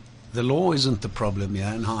 the law isn't the problem here,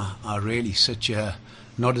 and I really sit here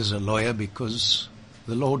not as a lawyer because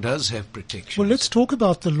the law does have protection. Well, let's talk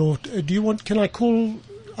about the law. Can I call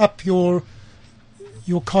up your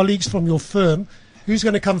colleagues from your firm? Who's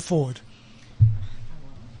going to come forward?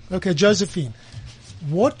 Okay, Josephine.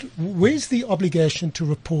 Where's the obligation to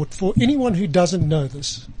report for anyone who doesn't know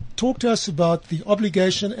this? Talk to us about the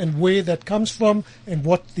obligation and where that comes from and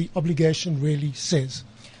what the obligation really says.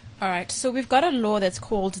 All right. So we've got a law that's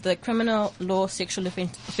called the Criminal Law Sexual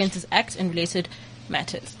Offences Act and Related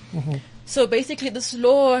Matters. So basically this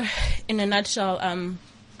law, in a nutshell,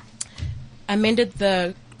 amended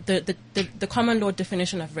the common law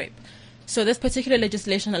definition of rape. So this particular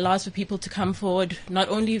legislation allows for people to come forward, not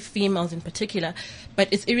only females in particular, but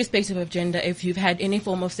it's irrespective of gender, if you've had any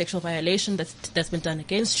form of sexual violation that's been done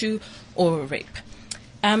against you or rape.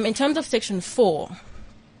 In terms of Section 4,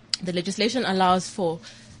 the legislation allows for,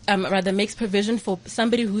 makes provision for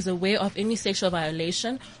somebody who's aware of any sexual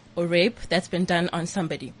violation or rape that's been done on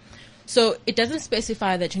somebody. So it doesn't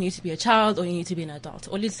specify that you need to be a child or you need to be an adult.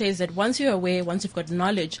 All it says that once you're aware, once you've got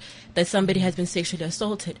knowledge that somebody has been sexually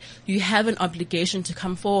assaulted, you have an obligation to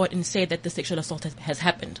come forward and say that the sexual assault has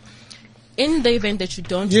happened. In the event that you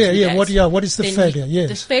don't do that, what is the failure? Yes.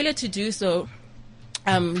 The failure to do so,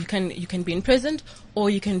 you can be imprisoned or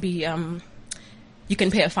you can be you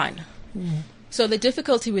can pay a fine. So the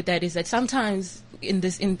difficulty with that is that sometimes in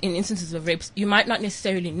instances of rapes, you might not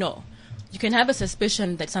necessarily know. You can have a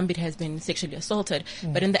suspicion that somebody has been sexually assaulted,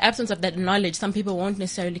 but in the absence of that knowledge, some people won't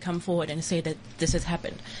necessarily come forward and say that this has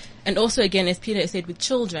happened. And also, again, as Peter said, with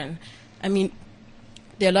children, I mean,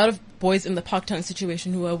 there are a lot of boys in the Parktown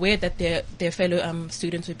situation who are aware that their fellow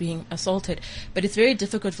students were being assaulted. But it's very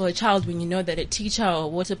difficult for a child when you know that a teacher or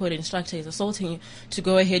water polo instructor is assaulting you to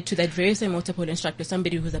go ahead to that very same water polo instructor,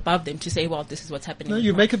 somebody who's above them, to say, well, this is what's happening. No,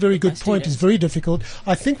 you make a very good point. It's very difficult.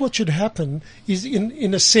 I think what should happen is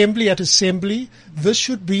in assembly, this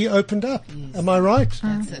should be opened up. Am I right,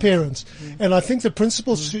 parents? And I think the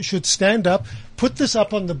principals should stand up, put this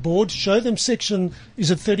up on the board, show them section, is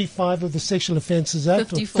it 35 of the Sexual Offences Act?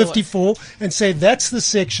 54. Or 54, and say that's the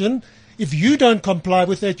section. If you don't comply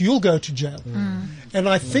with that, you'll go to jail. And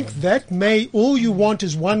I think that all you want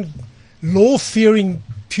is one law-fearing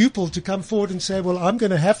pupil to come forward and say, well, I'm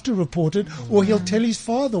going to have to report it, or he'll tell his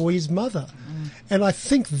father or his mother. And I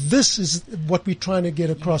think this is what we're trying to get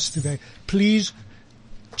across today. Please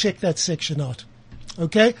check that section out.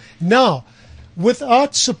 Okay? Now,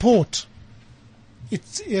 without support,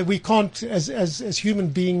 we can't, as human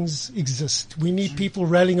beings, exist. We need people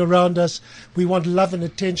rallying around us. We want love and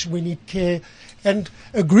attention. We need care. And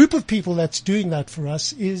a group of people that's doing that for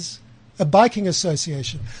us is a biking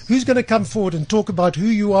association. Who's going to come forward and talk about who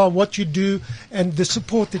you are, what you do, and the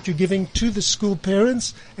support that you're giving to the school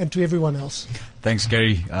parents and to everyone else? Thanks,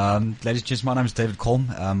 Gary. Ladies and gents, my name is David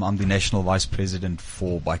Colm. I'm the National Vice President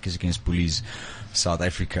for Bikers Against Bullies South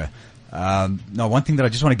Africa. Now, one thing that I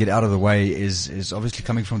just want to get out of the way is obviously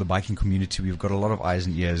coming from the biking community, we've got a lot of eyes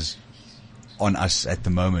and ears on us at the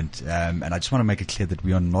moment. And I just want to make it clear that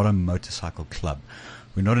we are not a motorcycle club.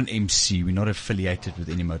 We're not an MC. We're not affiliated with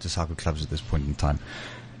any motorcycle clubs at this point in time.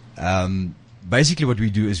 Basically what we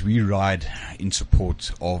do is we ride in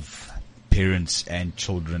support of parents and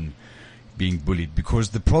children being bullied, because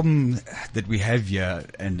the problem that we have here,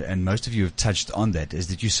 and most of you have touched on that, is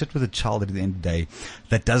that you sit with a child at the end of the day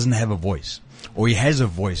that doesn't have a voice, or he has a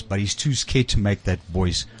voice, but he's too scared to make that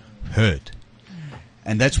voice heard.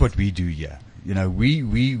 And that's what we do here. You know,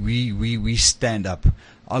 we stand up.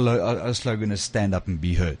 Our slogan is stand up and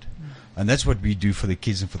be heard. And that's what we do for the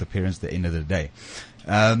kids and for the parents at the end of the day.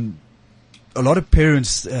 A lot of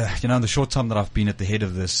parents, in the short time that I've been at the head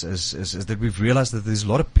of this, is that we've realized that there's a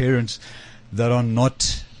lot of parents that are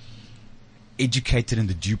not educated in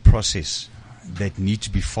the due process that need to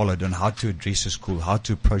be followed on how to address a school, how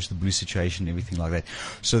to approach the blue situation, everything like that.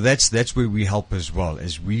 So that's where we help as well,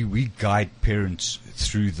 as we guide parents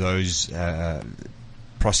through those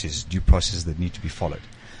due process that need to be folled.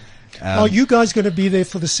 Are you guys going to be there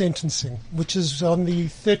for the sentencing, which is on the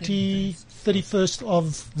 31st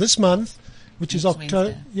of this month, which is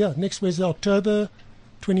October? Yeah, next Wednesday, October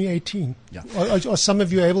 2018. Yeah. Are some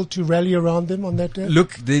of you able to rally around them on that day?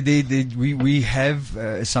 Look, we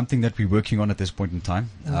have something that we're working on at this point in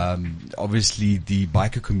time. Obviously, the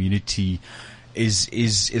biker community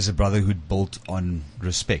is a brotherhood built on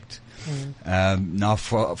respect. Now,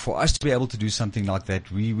 for us to be able to do something like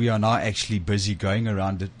that, we are now actually busy going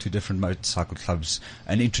around to different motorcycle clubs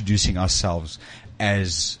and introducing ourselves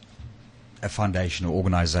as a foundation or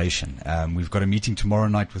organization. We've got a meeting tomorrow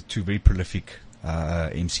night with two very prolific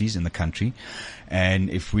MCs in the country, and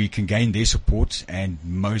if we can gain their support and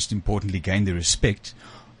most importantly gain their respect,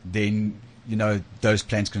 then those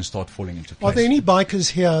plans can start falling into place. Are there any bikers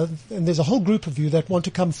here, and there's a whole group of you that want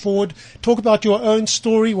to come forward, talk about your own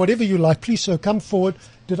story, whatever you like, please, so come forward.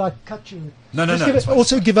 Did I cut you? No.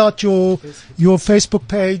 Also give out your Facebook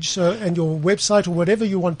page and your website or whatever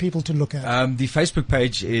you want people to look at. The Facebook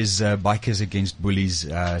page is Bikers Against Bullies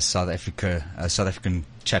South African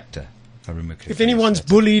chapter, if I remember correctly. If anyone's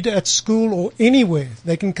bullied at school or anywhere,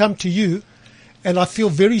 they can come to you. And I feel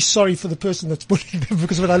very sorry for the person that's bullying them,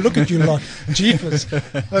 because when I look at you like, jeepers.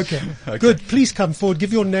 Okay, good. Please come forward.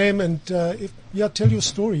 Give your name and tell your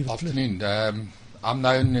story. Afternoon. I'm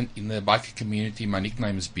known in the biker community. My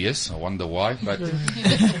nickname is Beers. I wonder why, but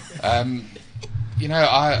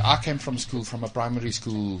I came from a primary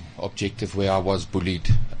school objective where I was bullied,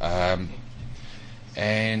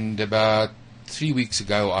 and about 3 weeks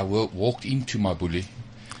ago I walked into my bully,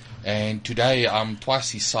 and today I'm twice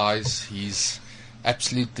his size. He's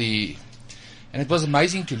absolutely, and it was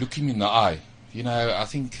amazing to look him in the eye. I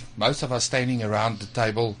think most of us standing around the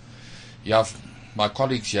table, my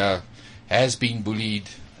colleagues here has been bullied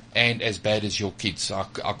and as bad as your kids. I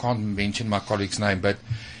can't mention my colleague's name, but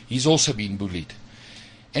he's also been bullied.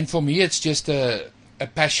 And for me, it's just a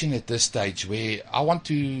passion at this stage where I want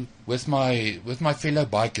to, with my fellow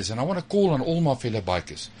bikers, and I want to call on all my fellow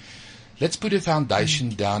bikers, let's put a foundation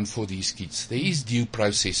down for these kids. There is due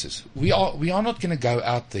processes. We are not going to go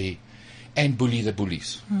out there and bully the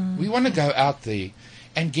bullies. We want to go out there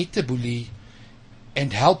and get the bully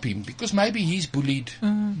and help him, because maybe he's bullied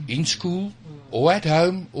in school or at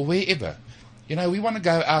home or wherever. You know, we want to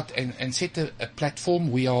go out and set a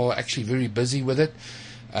platform. We are actually very busy with it.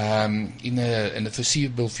 In the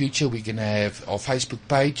foreseeable future, we're going to have our Facebook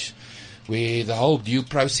page where the whole due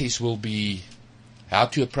process will be how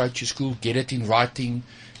to approach a school, get it in writing,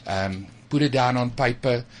 put it down on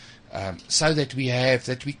paper, so that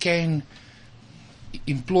we can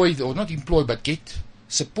employ, or not employ, but get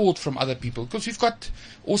support from other people. Because we've got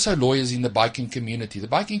also lawyers in the biking community. The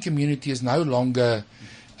biking community is no longer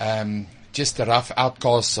just the rough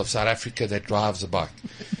outcasts of South Africa that drives a bike.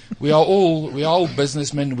 We are all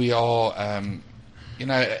businessmen. We are,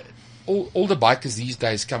 all the bikers these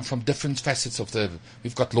days come from different facets of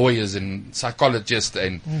we've got lawyers and psychologists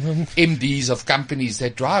and MDs of companies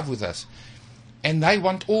that drive with us. And they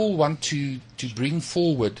all want to bring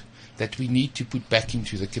forward that we need to put back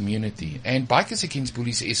into the community. And Bikers Against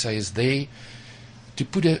Bullies SA is there to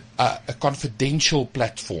put a confidential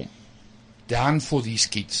platform down for these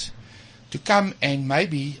kids to come, and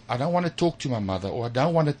maybe I don't want to talk to my mother, or I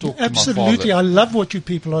don't want to talk to my father. Absolutely. I love what you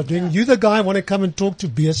people are doing. You're the guy I want to come and talk to,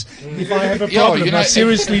 Bias, if I have a problem. I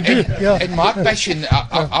seriously do. And my passion,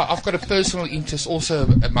 I've got a personal interest also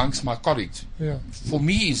amongst my colleagues. Yeah. For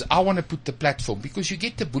me is I want to put the platform, because you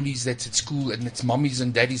get the bullies that's at school and it's mummies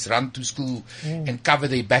and daddies run to school and cover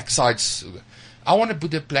their backsides. I want to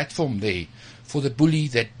put a platform there for the bully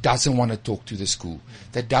that doesn't want to talk to the school,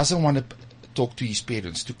 that doesn't want to talk to his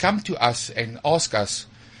parents, to come to us and ask us,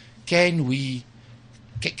 can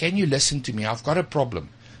you listen to me? I've got a problem.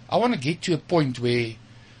 I want to get to a point where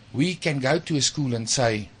we can go to a school and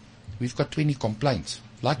say, we've got 20 complaints,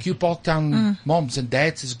 like you Parktown moms and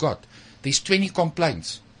dads has got. There's 20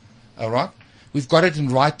 complaints. All right? We've got it in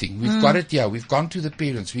writing. We've got it here. We've gone to the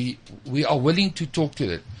parents. We are willing to talk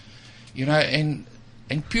to it. You know, and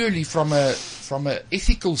purely from a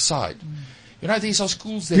ethical side. You know, these are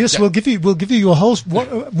schools that... Yes, we'll give you your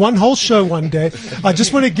one whole show one day. I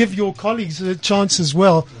just want to give your colleagues a chance as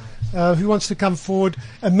well. Who wants to come forward?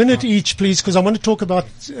 A minute each, please, because I want to talk about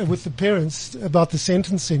with the parents about the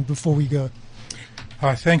sentencing before we go.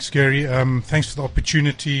 Hi, thanks, Gary. Thanks for the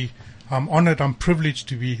opportunity. I'm honoured. I'm privileged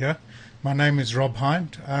to be here. My name is Rob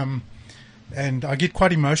Hind, and I get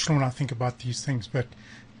quite emotional when I think about these things. But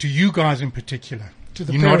to you guys in particular, to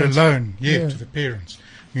the you're parents. Not alone. Yeah, to the parents.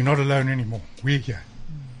 You're not alone anymore. We're here.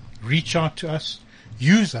 Reach out to us.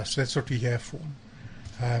 Use us. That's what we're here for.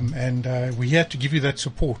 And we're here to give you that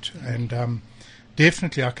support. And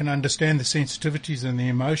definitely I can understand the sensitivities and the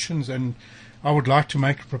emotions. And I would like to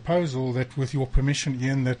make a proposal that, with your permission,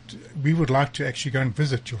 Ian, that we would like to actually go and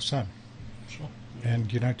visit your son. Sure. And,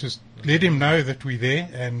 just let him know that we're there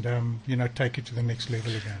and, take it to the next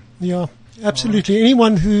level again. Yeah. Absolutely. Right.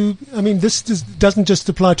 Anyone who, this doesn't just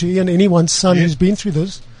apply to Ian, anyone's son who's been through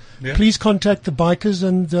this, please contact the bikers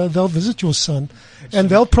and they'll visit your son. Absolutely. And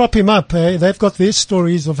they'll prop him up. They've got their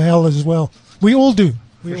stories of hell as well. We all do.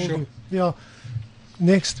 We all do. Yeah.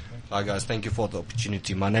 Next. Hi guys, thank you for the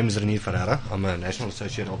opportunity. My name is Renier Ferreira. I'm a National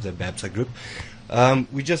Associate of the BABSA Group.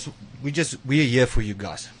 We are here for you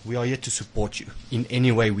guys. We are here to support you in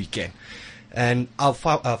any way we can. And our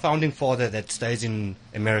founding father that stays in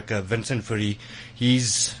America, Vincent Fourie,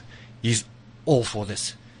 he's all for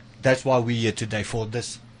this. That's why we're here today, for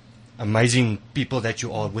this amazing people that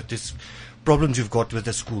you are, with this problems you've got with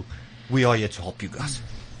the school. We are here to help you guys.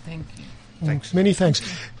 Thank you. Thanks. Many thanks.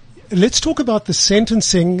 Let's talk about the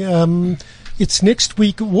sentencing. It's next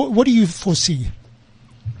week. What do you foresee?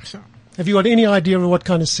 Have you got any idea of what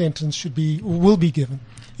kind of sentence should be or will be given?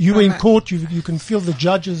 You were in court. You can feel the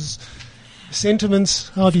judge's sentiments.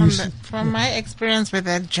 How do you see? From my experience with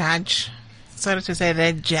that judge, sorry to say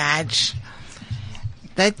that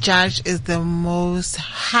judge is the most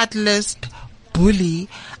heartless bully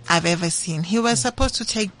I've ever seen. He was supposed to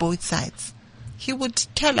take both sides. He would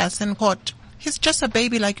tell us in court, he's just a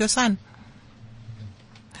baby like your son.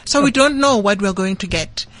 So we don't know what we're going to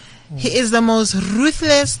get. He is the most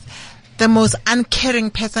ruthless, the most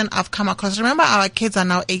uncaring person I've come across. Remember, our kids are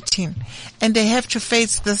now 18 and they have to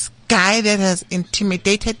face this guy that has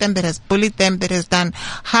intimidated them, that has bullied them, that has done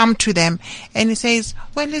harm to them. And he says,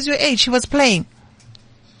 well, is your age? He was playing.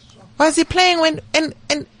 Was he playing when, and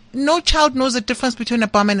no child knows the difference between a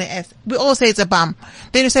bum and an S. We all say it's a bum.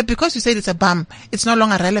 Then you say, because you said it's a bum, it's no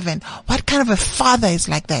longer relevant. What kind of a father is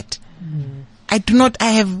like that?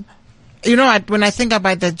 When I think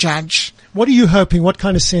about the judge. What are you hoping? What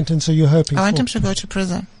kind of sentence are you hoping I want for? him to go to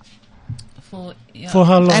prison. For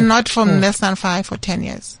how long? And not from less than 5 or 10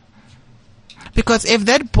 years. Because if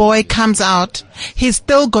that boy comes out, he's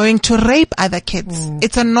still going to rape other kids.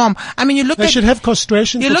 It's a norm. I mean, They should have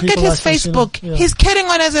castration. You for look at people his like this, Facebook. Yeah. He's carrying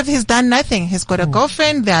on as if he's done nothing. He's got a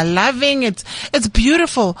girlfriend. They are loving. It's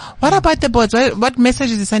beautiful. What about the boys? What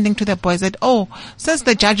message is he sending to the boys that, since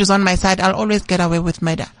the judge is on my side, I'll always get away with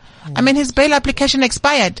murder? I mean, his bail application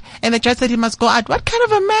expired and the judge said he must go out. What kind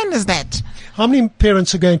of a man is that? How many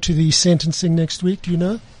parents are going to the sentencing next week? Do you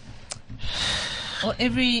know? Well,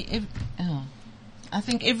 I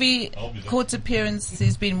think every court appearance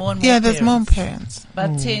there's been more and more. Yeah, there's more parents.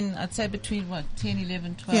 About 10, I'd say between 10,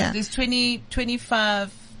 11, 12. Yeah. There's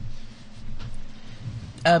 25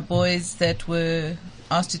 boys that were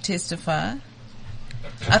asked to testify.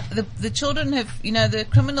 The children have, the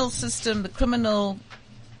criminal system,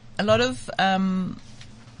 a lot of,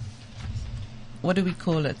 what do we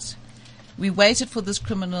call it? We waited for this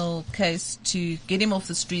criminal case to get him off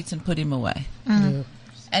the streets and put him away. Yeah.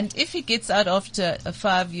 And if he gets out after a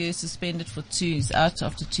 5-year suspended for 2, he's out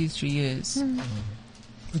after 2-3 years.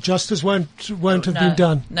 The justice won't have been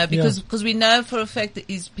done. No, because we know for a fact that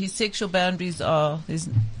his sexual boundaries are.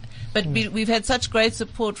 But we've had such great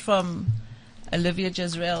support from Olivia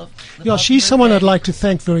Jezreel. Yeah, she's someone I'd like to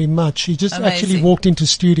thank very much. She just actually walked into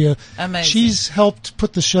studio. Amazing. She's helped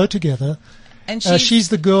put the show together. And she's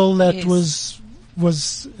the girl that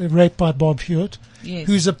was raped by Bob Hewitt,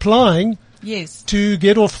 who's applying to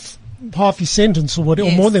get off half his sentence or whatever,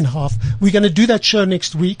 or more than half. We're going to do that show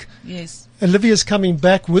next week. Yes. Olivia's coming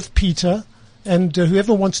back with Peter, and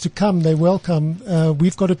whoever wants to come, they're welcome.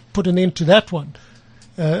 We've got to put an end to that one.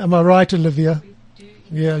 Am I right, Olivia?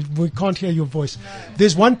 Yeah, we can't hear your voice. No.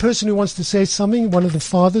 There's one person who wants to say something, one of the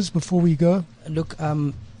fathers, before we go. Look,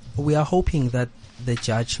 we are hoping that the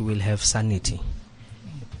judge will have sanity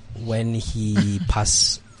when he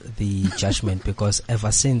pass the judgment, because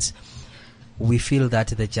ever since we feel that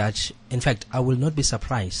the judge, in fact, I will not be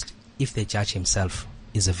surprised if the judge himself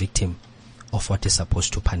is a victim of what is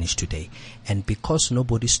supposed to punish today. And because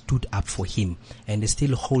nobody stood up for him and is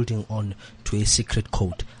still holding on to a secret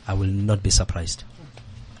code, I will not be surprised.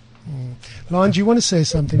 Lion, do you want to say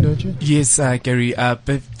something, don't you? Yes, Gary.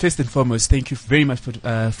 But first and foremost, thank you very much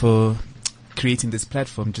for creating this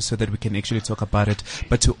platform just so that we can actually talk about it.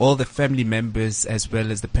 But to all the family members as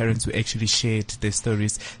well as the parents who actually shared their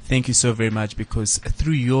stories, thank you so very much, because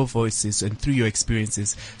through your voices and through your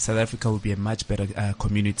experiences, South Africa will be a much better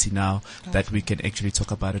community now that we can actually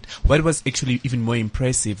talk about it. What was actually even more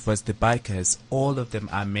impressive was the bikers. All of them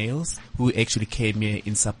are males who actually came here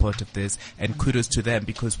in support of this, and kudos to them,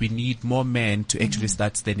 because we need more men to actually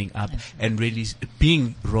start standing up and really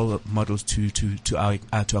being role models to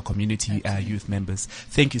our community youth members.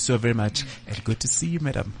 Thank you so very much, and good to see you,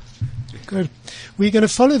 madam. Good. We're going to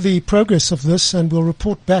follow the progress of this, and we'll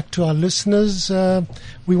report back to our listeners.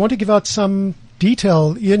 We want to give out some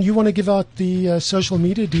detail. Ian, you want to give out the social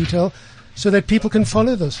media detail so that people can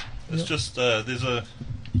follow this? It's just there's an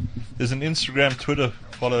Instagram, Twitter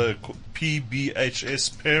follow,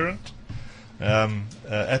 PBHS Parent,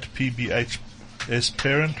 at PBHS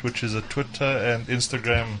Parent, which is a Twitter and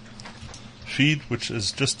Instagram feed, which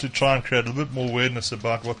is just to try and create a little bit more awareness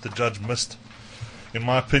about what the judge missed. In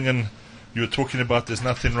my opinion, you were talking about there's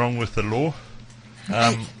nothing wrong with the law.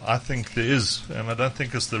 I think there is, and I don't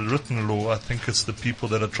think it's the written law. I think it's the people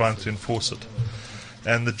that are trying to enforce it.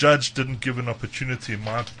 And the judge didn't give an opportunity, in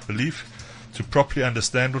my belief, to properly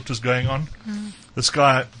understand what was going on. This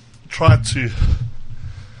guy tried to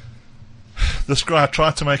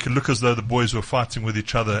make it look as though the boys were fighting with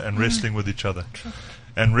each other and wrestling with each other.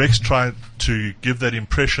 And Rex tried to give that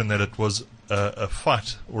impression that it was a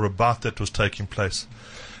fight or a bout that was taking place.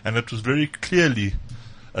 And it was very clearly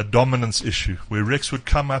a dominance issue, where Rex would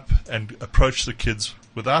come up and approach the kids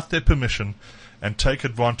without their permission and take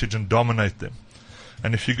advantage and dominate them.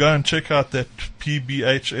 And if you go and check out that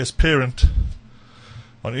PBHS Parent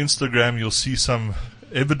on Instagram, you'll see some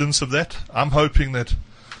evidence of that. I'm hoping that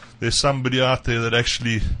there's somebody out there that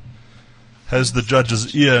actually has the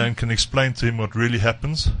judge's ear and can explain to him what really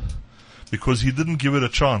happens, because he didn't give it a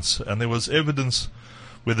chance. And there was evidence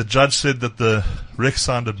where the judge said that the Rex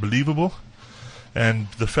sounded believable, and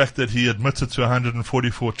the fact that he admitted to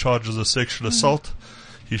 144 charges of sexual assault,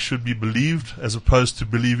 he should be believed as opposed to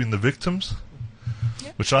believing the victims,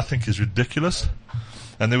 which I think is ridiculous.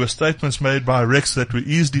 And there were statements made by Rex that were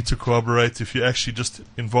easy to corroborate if you actually just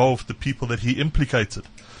involved the people that he implicated,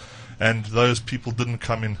 and those people didn't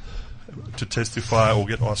come in to testify or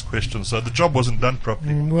get asked questions. So the job wasn't done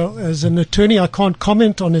properly. Well, as an attorney, I can't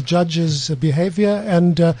comment on a judge's behavior,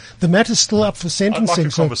 and the matter's still up for sentencing. I'd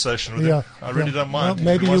like a conversation with him. I really don't mind. Well,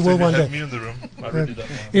 maybe you will one day. Me in the room. I really don't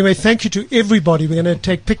mind. Anyway, thank you to everybody. We're going to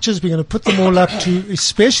take pictures. We're going to put them all up to,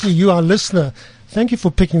 especially you, our listener. Thank you for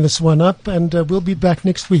picking this one up, and we'll be back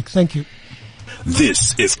next week. Thank you.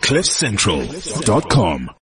 This is CliffCentral.com.